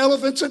donkeys and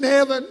elephants in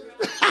heaven.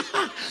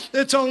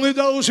 It's only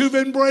those who've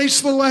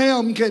embraced the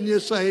Lamb. Can you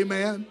say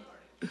amen?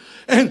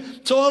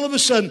 And so all of a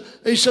sudden,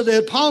 he said they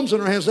had palms in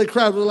their hands. They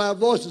cried with a loud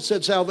voice and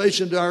said,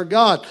 salvation to our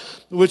God,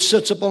 which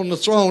sits upon the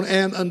throne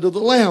and unto the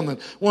Lamb.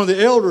 And one of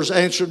the elders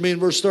answered me in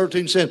verse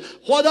 13, saying,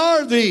 what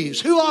are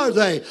these? Who are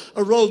they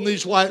arrayed in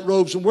these white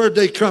robes, and where'd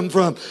they come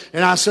from?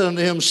 And I said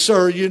unto him,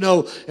 sir, you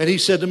know. And he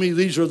said to me,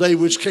 these are they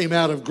which came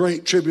out of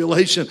great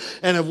tribulation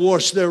and have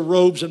washed their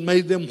robes and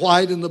made them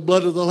white in the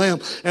blood of the Lamb.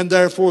 And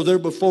therefore they're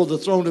before the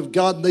throne of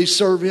God, and they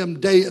serve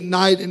Him day and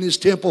night in His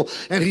temple.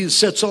 And He that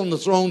sits on the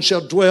throne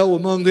shall dwell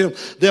among them.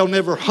 They'll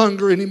never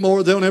hunger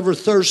anymore. They'll never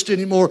thirst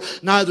anymore.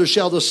 Neither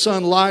shall the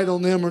sun light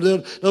on them.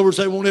 In other words,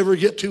 they won't ever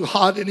get too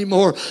hot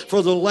anymore.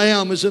 For the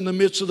Lamb is in the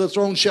midst of the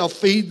throne, shall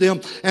feed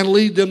them and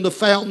lead them to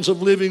fountains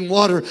of living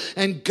water.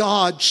 And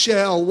God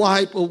shall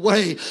wipe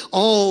away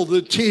all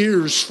the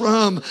tears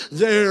from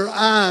their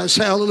eyes.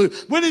 Hallelujah.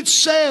 When it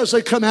says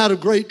they come out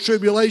of great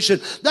tribulation,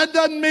 that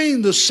doesn't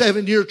mean the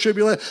 7-year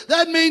tribulation.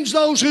 That means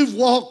those who've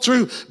walked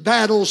through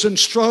battles and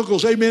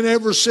struggles. Amen.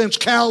 Ever since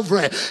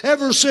Calvary.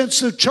 Ever since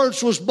the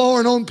church was born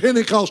on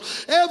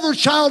Pentecost. Every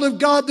child of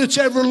God that's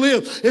ever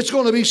lived, it's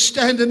going to be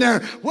standing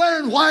there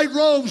wearing white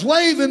robes,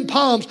 waving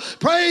palms,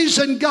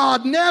 praising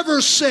God,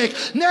 never sick,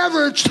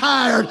 never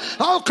tired.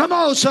 Oh, come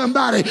on,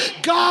 somebody.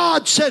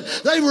 God said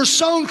they were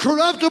sown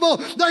corruptible.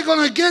 They're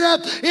going to get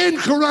up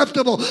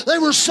incorruptible. They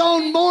were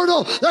sown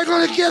mortal. They're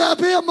going to get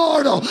up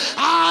immortal.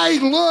 I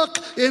look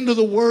into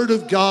the Word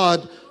of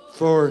God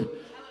for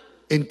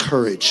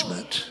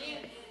encouragement.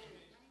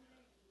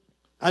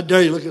 I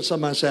dare you look at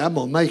somebody and say, I'm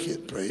going to make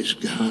it, praise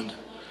God.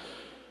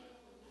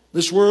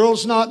 This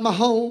world's not my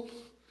home.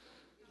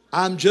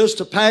 I'm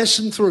just a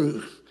passing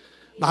through.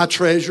 My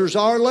treasures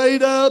are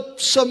laid up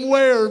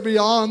somewhere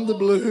beyond the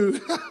blue.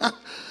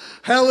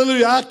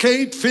 Hallelujah. I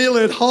can't feel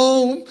at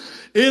home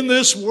in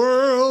this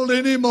world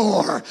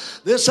anymore.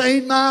 This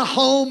ain't my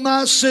home.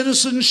 My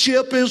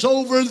citizenship is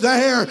over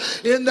there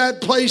in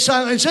that place.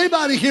 Is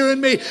anybody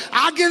hearing me?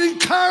 I get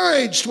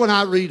encouraged when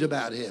I read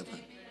about heaven.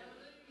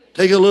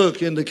 Take a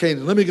look into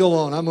Canaan. Let me go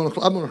on. I'm going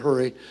to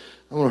hurry.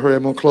 I'm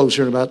going to close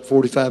here in about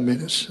 45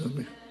 minutes.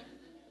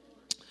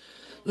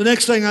 The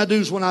next thing I do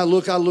is when I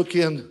look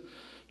in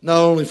not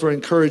only for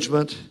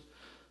encouragement,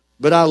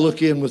 but I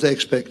look in with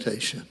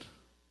expectation.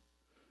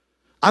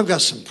 I've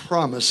got some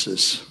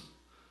promises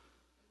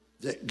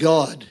that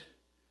God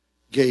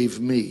gave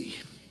me.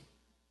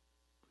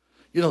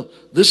 You know,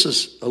 this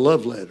is a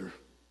love letter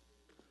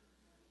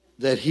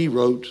that He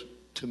wrote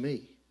to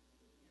me.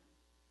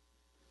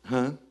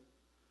 Huh?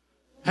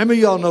 How many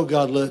of y'all know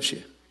God loves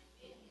you?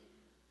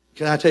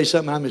 Can I tell you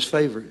something? I'm His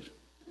favorite.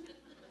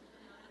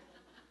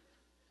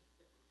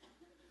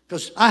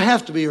 Because I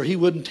have to be, or He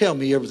wouldn't tell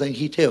me everything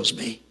He tells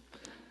me.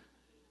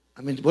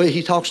 I mean, the way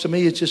He talks to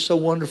me, it's just so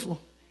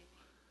wonderful.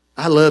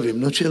 I love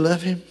Him. Don't you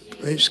love Him?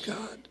 Praise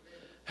God.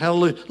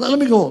 Hallelujah. Let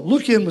me go on.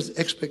 Look in with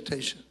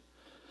expectation.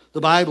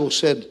 The Bible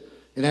said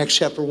in Acts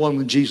chapter 1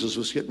 when Jesus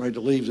was getting ready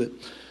to leave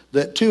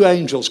that two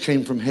angels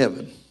came from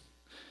heaven.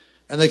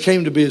 And they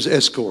came to be His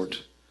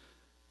escort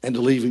and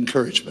to leave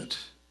encouragement.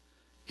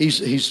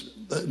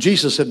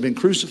 Jesus had been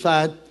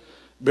crucified,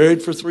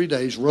 buried for 3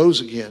 days, rose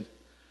again.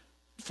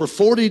 For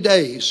 40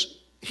 days,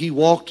 He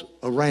walked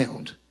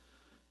around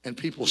and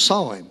people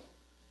saw Him.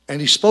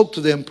 And He spoke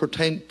to them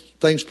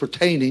things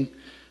pertaining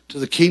to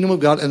the kingdom of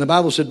God. And the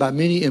Bible said by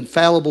many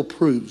infallible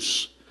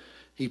proofs,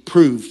 He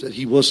proved that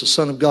He was the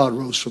Son of God,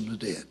 rose from the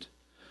dead.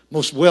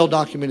 Most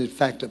well-documented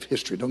fact of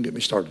history. Don't get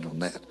me started on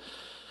that.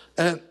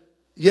 And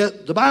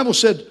yet the Bible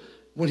said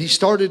when He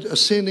started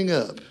ascending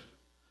up,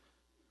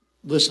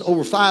 listen,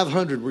 over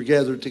 500 were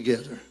gathered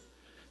together.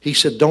 He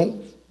said,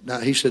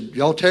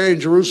 y'all tarry in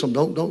Jerusalem.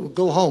 Don't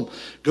go home.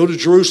 Go to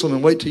Jerusalem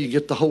and wait till you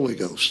get the Holy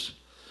Ghost.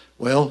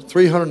 Well,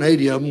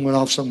 380 of them went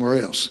off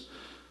somewhere else.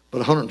 But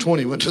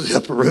 120 went to the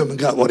upper room and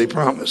got what He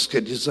promised.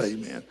 Can you say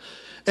amen?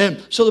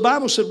 And so the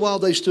Bible said while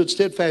they stood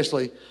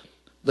steadfastly,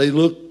 they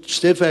looked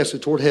steadfastly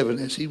toward heaven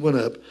as He went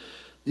up.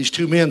 These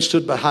two men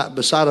stood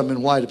beside Him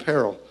in white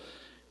apparel,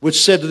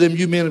 which said to them,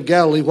 you men of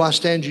Galilee, why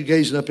stand you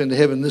gazing up into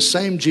heaven? This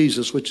same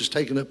Jesus which is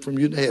taken up from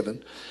you to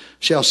heaven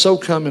shall so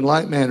come in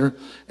like manner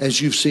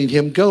as you've seen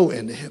Him go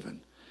into heaven.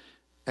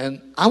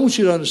 And I want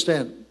you to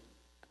understand,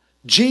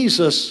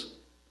 Jesus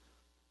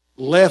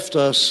left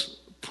us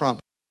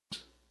promised.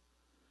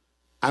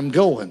 I'm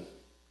going,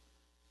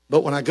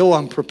 but when I go,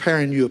 I'm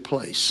preparing you a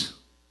place,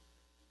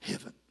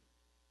 heaven.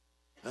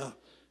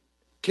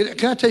 Can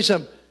I tell you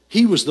something?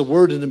 He was the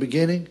Word in the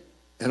beginning,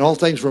 and all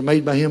things were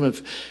made by Him. And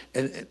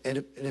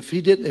if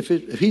He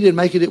didn't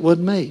make it, it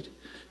wasn't made.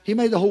 He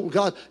made the whole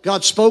God.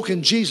 God spoke,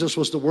 and Jesus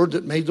was the Word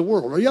that made the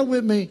world. Are y'all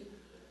with me?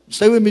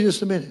 Stay with me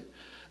just a minute.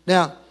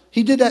 Now,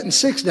 He did that in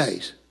 6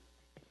 days.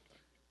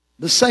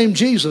 The same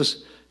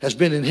Jesus has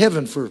been in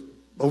heaven for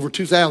over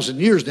 2,000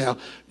 years now,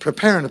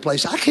 preparing a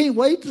place. I can't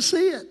wait to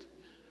see it.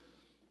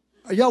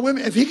 Are y'all with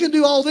me? If He can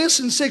do all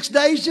this in 6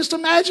 days, just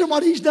imagine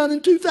what He's done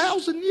in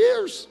 2,000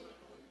 years.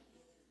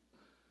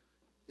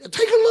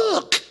 Take a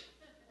look.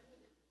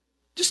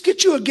 Just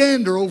get you a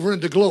gander over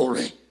into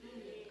glory.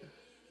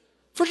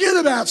 Forget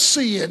about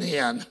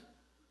CNN.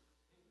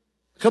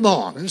 Come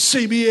on, and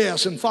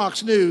CBS and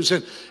Fox News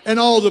and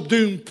all the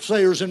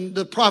doomsayers and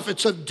the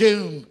prophets of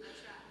doom.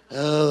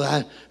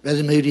 Oh,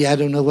 Brother Moody, I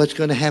don't know what's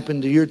going to happen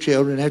to your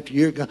children after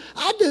you're gone.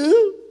 I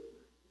do.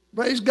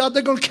 Praise God,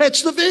 they're going to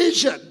catch the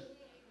vision.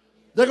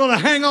 They're going to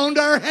hang on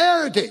to our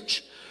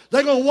heritage.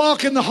 They're going to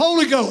walk in the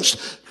Holy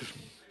Ghost.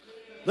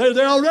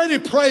 They're already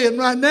praying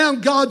right now.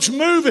 God's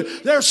moving.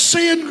 They're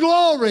seeing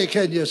glory.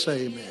 Can you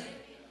say amen?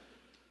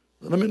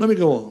 Let me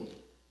go on.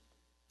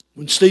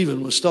 When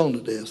Stephen was stoned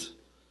to death,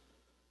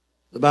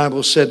 the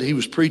Bible said he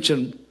was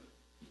preaching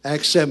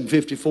Acts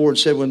 7:54 and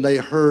said when they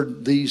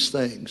heard these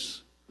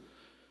things,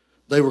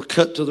 they were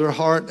cut to their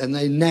heart and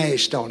they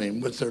gnashed on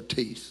him with their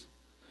teeth.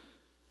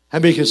 How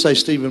many can say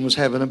Stephen was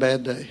having a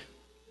bad day?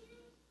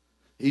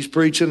 He's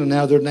preaching and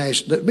now they're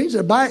gnashing. That means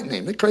they're biting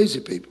him. They're crazy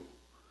people.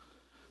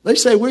 They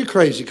say we're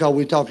crazy because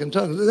we talk in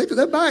tongues.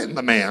 They're biting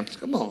the man.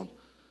 Come on.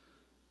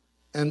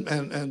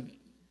 And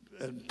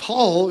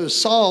Saul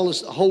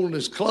is holding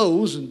his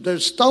clothes and they're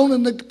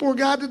stoning the poor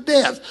guy to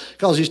death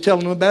because he's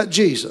telling them about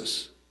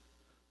Jesus.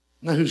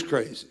 Now who's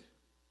crazy?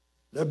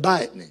 They're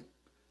biting him.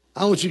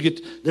 I want you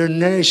to they're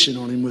gnashing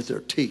on him with their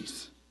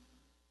teeth.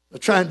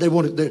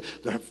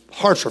 Their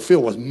hearts are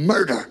filled with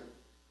murder.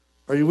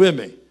 Are you with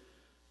me?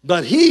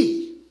 But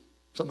he,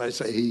 somebody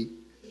say he,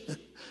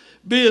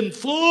 being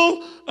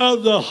full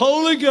of the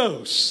Holy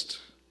Ghost.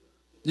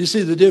 You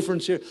see the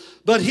difference here?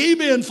 But he,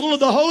 being full of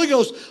the Holy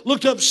Ghost,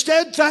 looked up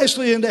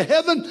steadfastly into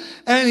heaven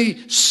and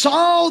he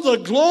saw the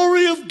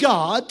glory of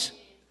God.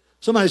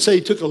 Somebody say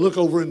he took a look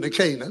over into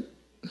Canaan.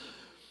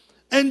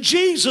 And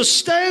Jesus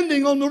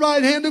standing on the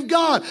right hand of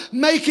God,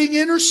 making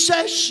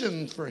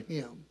intercession for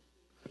him.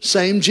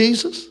 Same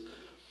Jesus.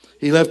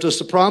 He left us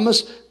the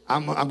promise.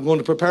 I'm going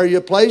to prepare you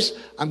a place.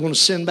 I'm going to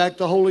send back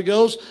the Holy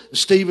Ghost.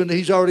 Stephen,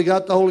 he's already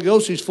got the Holy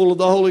Ghost. He's full of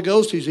the Holy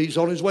Ghost. He's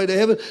on his way to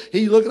heaven.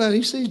 He's looking at it.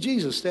 He sees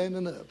Jesus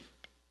standing up.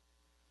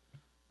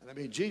 And I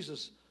mean,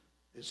 Jesus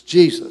is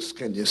Jesus.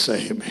 Can you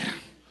say amen?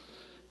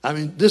 I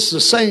mean, this is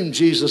the same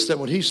Jesus that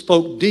when he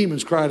spoke,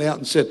 demons cried out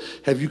and said,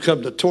 have you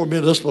come to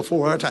torment us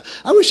before our time?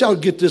 I wish I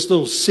would get this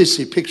little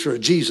sissy picture of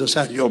Jesus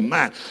out of your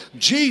mind.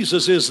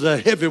 Jesus is the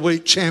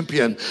heavyweight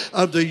champion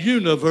of the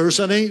universe,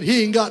 and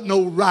he ain't got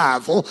no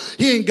rival.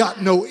 He ain't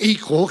got no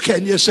equal,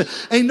 can you say?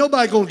 Ain't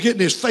nobody going to get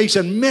in his face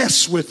and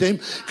mess with him,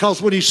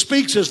 because when he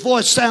speaks, his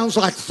voice sounds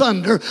like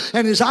thunder,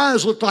 and his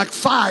eyes look like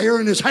fire,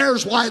 and his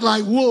hair's white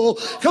like wool.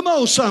 Come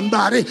on,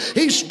 somebody.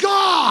 He's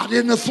God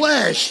in the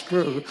flesh.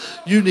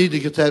 You need to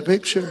get that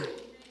picture.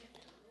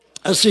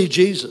 I see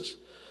Jesus.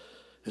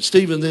 And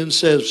Stephen then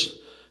says,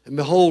 and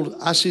behold,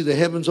 I see the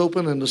heavens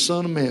open and the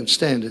Son of Man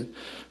standing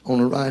on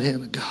the right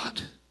hand of God.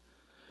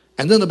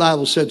 And then the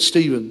Bible said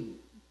Stephen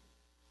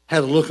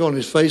had a look on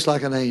his face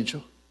like an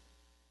angel.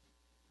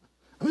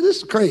 I mean, this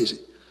is crazy.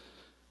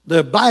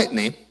 They're biting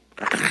him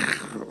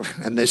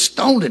and they're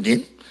stoning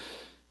him,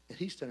 and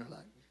he's standing like,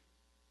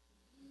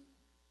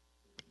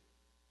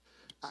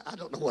 I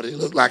don't know what he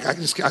looked like. I'm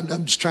just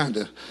trying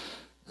to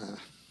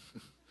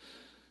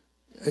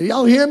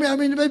y'all hear me? I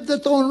mean, if they're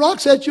throwing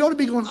rocks at you, you ought to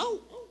be going,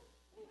 oh.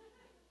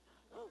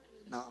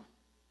 No.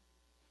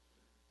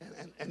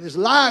 And his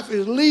life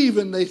is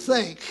leaving, they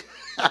think.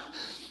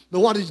 But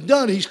what he's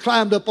done, he's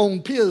climbed up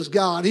on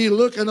Pisgah. He's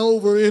looking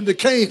over into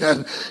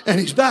Canaan, and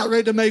he's about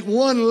ready to make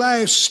one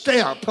last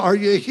step. Are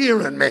you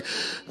hearing me?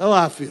 Oh,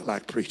 I feel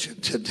like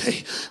preaching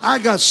today. I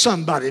got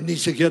somebody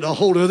needs to get a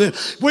hold of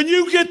this. When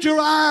you get your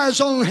eyes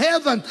on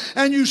heaven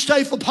and you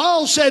stay, for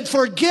Paul said,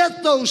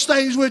 forget those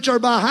things which are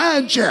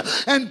behind you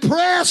and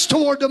press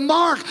toward the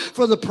mark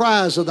for the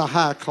prize of the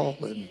high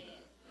calling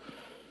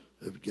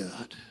of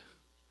God.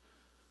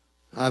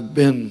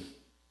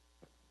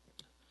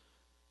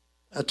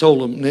 I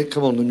told him, Nick,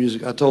 come on to the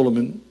music. I told him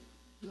in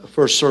the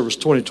first service,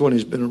 2020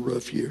 has been a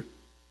rough year.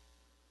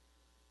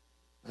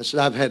 I said,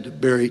 I've had to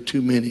bury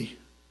too many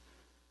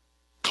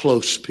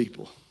close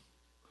people.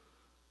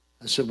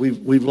 I said,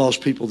 we've lost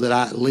people that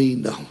I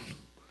leaned on,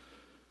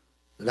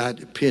 that I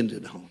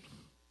depended on.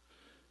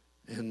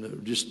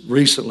 And just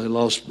recently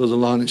lost Brother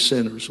Lonnie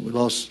Centers, and we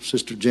lost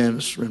Sister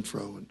Janice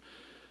Renfro.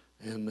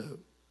 And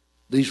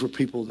these were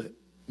people that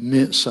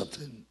meant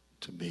something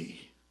to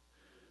me.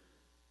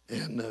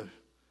 And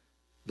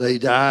they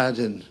died,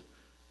 and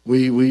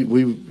we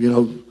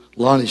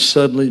Lonnie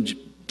suddenly,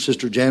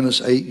 Sister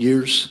Janice, 8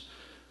 years,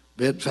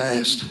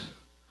 bedfast.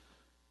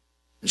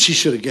 And she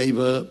should have gave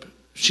up.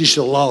 She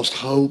should have lost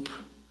hope.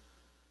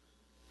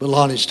 But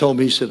Lonnie's told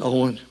me, he said,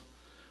 Brother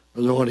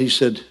Owen, he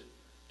said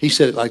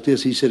it like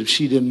this. He said, if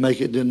she didn't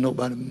make it, didn't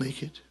nobody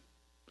make it.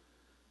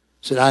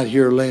 He said, I'd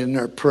hear her laying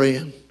there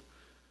praying,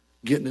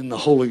 getting in the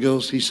Holy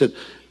Ghost. He said,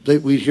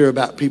 we'd hear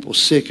about people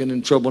sick and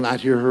in trouble, and I'd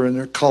hear her in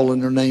there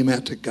calling their name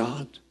out to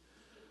God.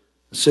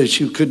 Said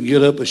she couldn't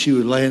get up, but she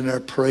was laying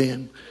there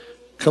praying.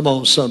 Come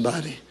on,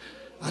 somebody.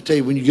 I tell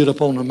you, when you get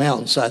up on the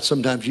mountainside,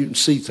 sometimes you can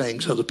see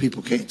things other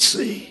people can't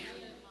see.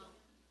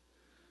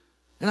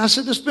 And I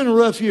said, it's been a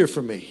rough year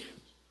for me.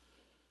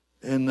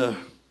 And the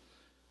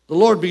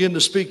Lord began to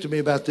speak to me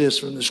about this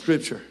from the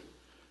scripture.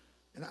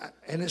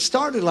 And it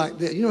started like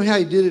this. You know how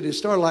he did it? It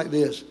started like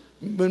this.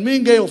 When me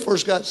and Gail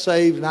first got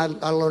saved, and I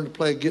learned to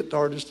play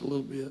guitar just a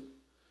little bit,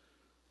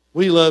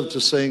 we loved to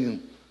sing.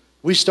 And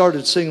we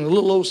started singing a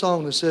little old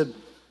song that said,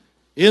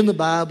 in the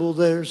Bible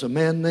there's a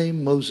man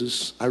named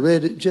Moses. I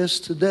read it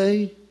just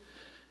today.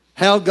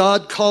 How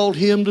God called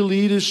him to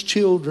lead his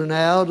children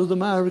out of the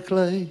miry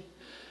clay.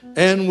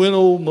 And when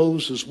old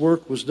Moses'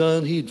 work was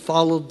done, he'd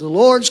followed the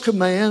Lord's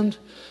command.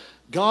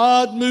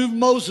 God moved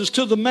Moses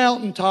to the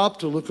mountaintop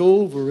to look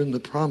over in the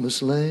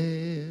promised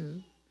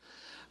land.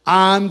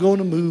 I'm going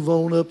to move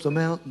on up the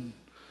mountain,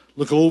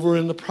 look over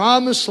in the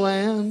promised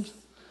land.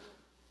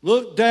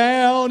 Look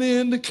down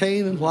into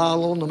Canaan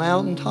while on the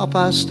mountaintop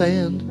I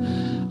stand.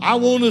 I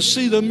want to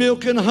see the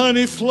milk and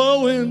honey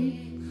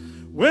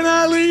flowing. When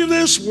I leave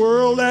this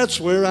world, that's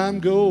where I'm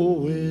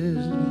going.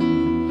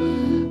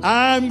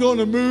 I'm going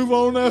to move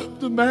on up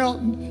the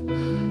mountain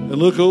and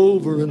look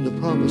over in the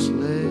promised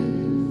land.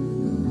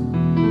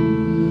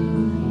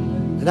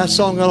 And that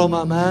song got on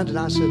my mind, and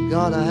I said,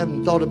 God, I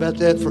haven't thought about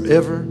that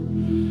forever.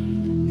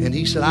 And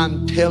he said,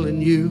 I'm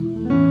telling you,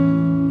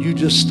 you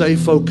just stay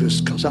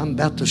focused, because I'm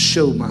about to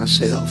show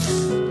myself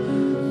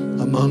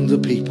among the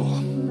people.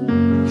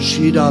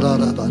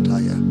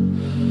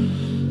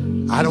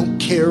 I don't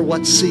care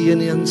what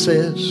CNN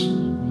says.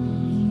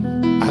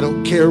 I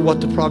don't care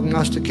what the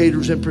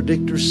prognosticators and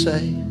predictors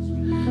say.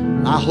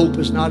 My hope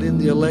is not in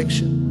the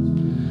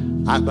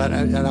election.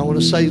 And I want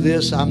to say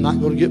this. I'm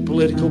not going to get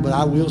political, but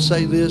I will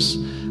say this.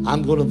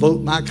 I'm going to vote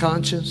my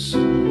conscience.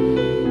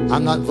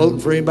 I'm not voting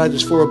for anybody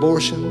that's for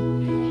abortion.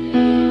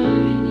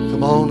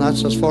 Come on,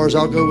 that's as far as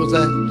I'll go with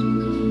that.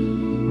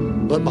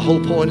 But my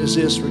whole point is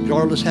this,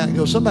 regardless how it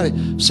goes. Somebody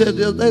said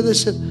the other day, they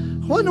said,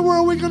 what in the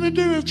world are we going to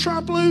do if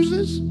Trump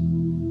loses?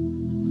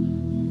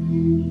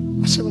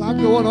 I said, well,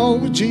 I'm going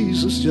on with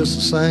Jesus just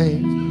the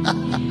same.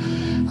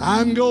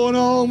 I'm going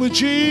on with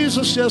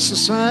Jesus just the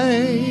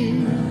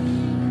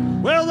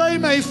same. Well, they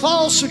may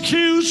false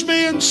accuse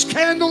me and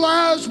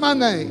scandalize my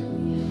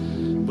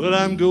name, but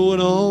I'm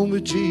going on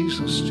with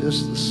Jesus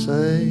just the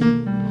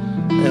same.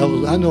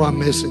 Hell, I know I'm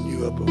messing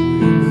you up over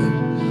here, but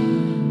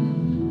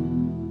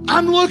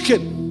I'm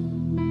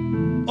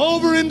looking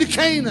over into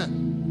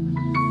Canaan.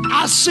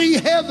 I see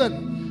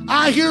heaven.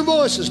 I hear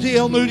voices.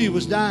 D.L. Moody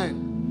was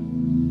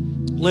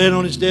dying, laying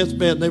on his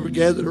deathbed, and they were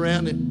gathered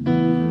around him.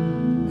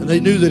 And they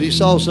knew that he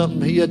saw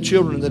something. He had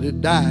children that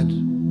had died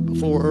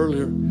before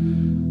earlier.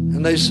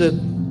 And they said,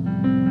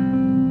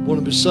 one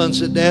of his sons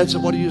said, Dad,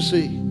 said, what do you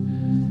see?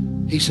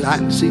 He said, I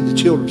can see the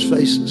children's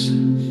faces.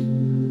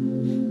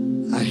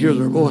 I hear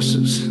their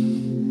voices.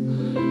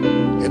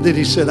 And then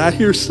he said, I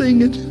hear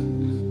singing.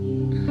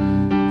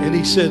 And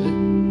he said,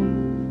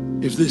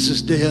 if this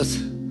is death,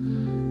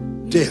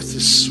 death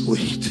is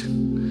sweet.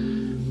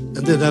 And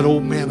then that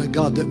old man of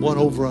God that won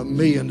over 1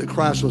 million to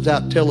Christ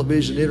without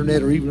television,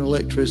 internet, or even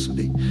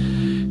electricity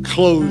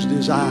closed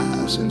his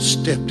eyes and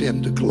stepped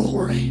into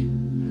glory.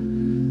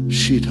 I'm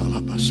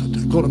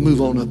going to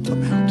move on up the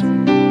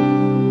mountain.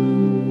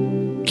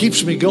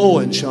 Keeps me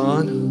going,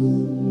 Sean.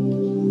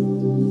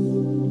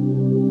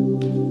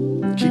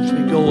 Keeps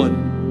me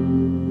going.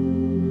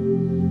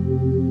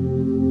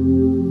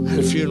 I had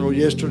a funeral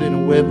yesterday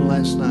and a wedding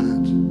last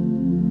night.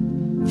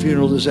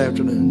 Funeral this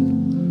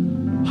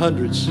afternoon.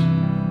 Hundreds,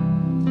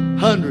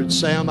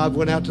 Sam. I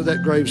went out to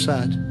that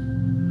gravesite.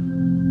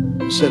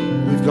 Said,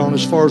 we've gone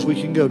as far as we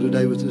can go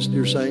today with this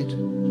dear saint.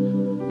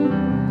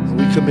 And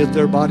we commit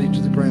their body to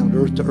the ground,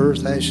 earth to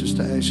earth, ashes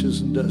to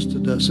ashes, and dust to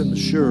dust, in the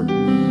sure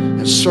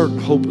and certain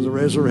hope of the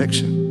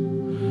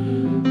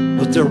resurrection.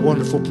 But their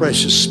wonderful,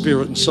 precious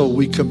spirit and soul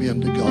we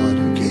commend to God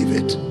who gave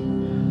it.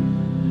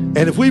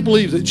 And if we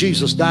believe that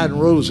Jesus died and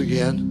rose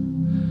again,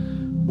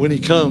 when he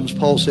comes,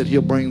 Paul said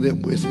he'll bring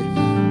them with him.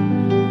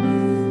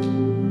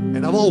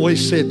 And I've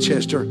always said,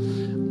 Chester,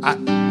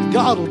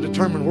 God will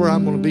determine where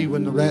I'm going to be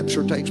when the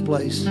rapture takes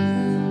place.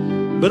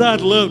 But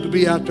I'd love to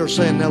be out there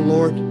saying, now,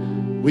 Lord,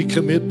 we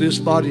commit this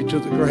body to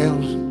the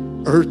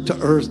ground, earth to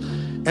earth.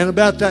 And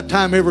about that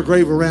time, every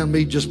grave around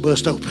me just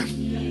bust open.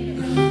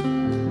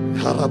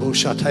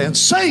 And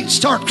saints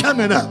start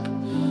coming up.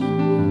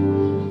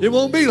 It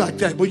won't be like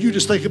that. Well, you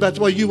just think about it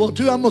the way you want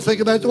to. I'm going to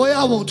think about it the way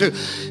I want to.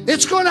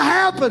 It's going to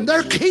happen.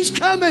 He's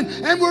coming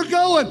and we're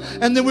going.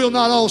 And then we'll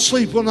not all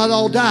sleep. We'll not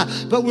all die.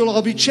 But we'll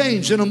all be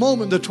changed in a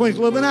moment, the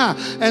twinkle of an eye.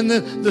 And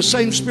then the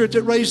same spirit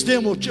that raised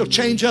them will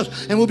change us.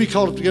 And we'll be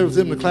called up together with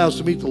them in the clouds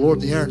to meet the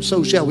Lord in the air. And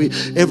so shall we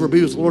ever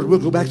be with the Lord. We'll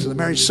go back to the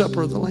marriage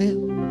supper of the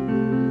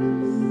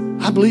Lamb.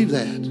 I believe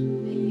that.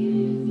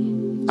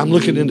 I'm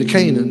looking into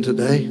Canaan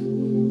today.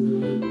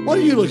 What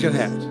are you looking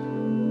at?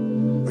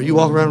 Are you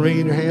walking around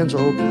wringing your hands?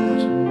 Oh,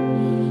 God.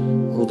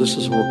 Oh, this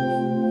is horrible.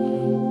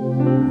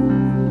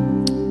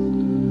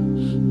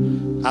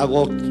 I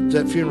walked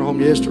that funeral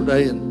home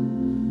yesterday,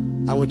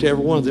 and I went to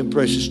every one of them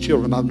precious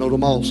children. I've known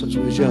them all since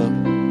we was young.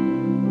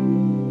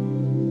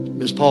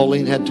 Miss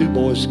Pauline had 2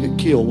 boys get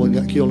killed. One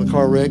got killed in a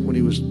car wreck when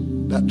he was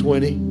about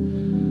 20.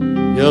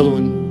 The other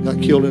one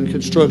got killed in a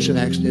construction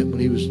accident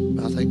when he was,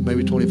 I think,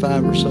 maybe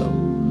 25 or so.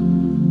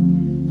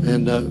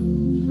 And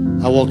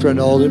I walked around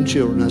to all them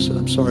children. I said,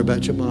 I'm sorry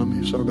about your mommy.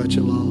 I'm sorry about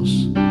your loss.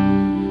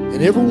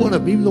 And every one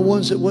of them, even the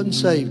ones that wasn't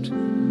saved,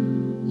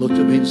 looked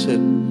at me and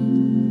said,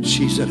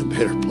 she's in a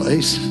better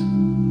place.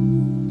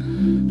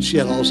 She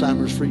had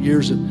Alzheimer's for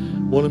years,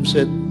 and one of them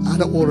said, I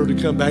don't want her to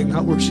come back,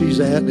 not where she's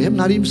at, and him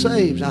not even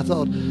saved. I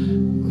thought,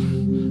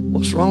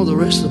 what's wrong with the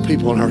rest of the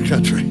people in our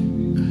country?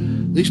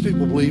 These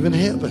people believe in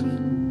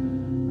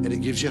heaven, and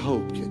it gives you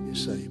hope. Can you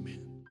say amen?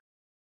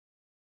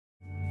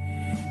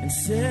 And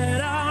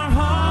set our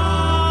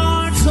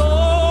hearts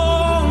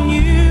on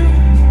you,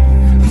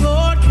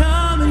 Lord,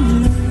 come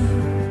and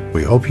live.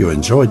 We hope you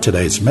enjoyed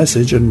today's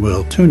message and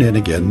will tune in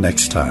again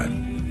next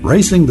time.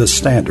 Raising the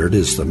Standard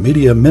is the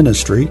media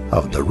ministry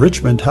of the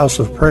Richmond House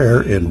of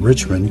Prayer in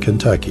Richmond,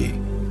 Kentucky.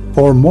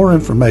 For more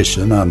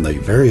information on the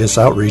various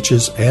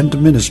outreaches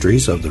and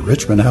ministries of the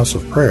Richmond House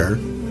of Prayer,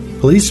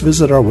 please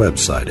visit our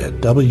website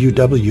at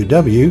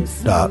www.rhop.life.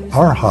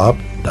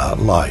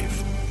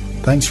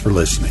 Thanks for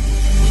listening.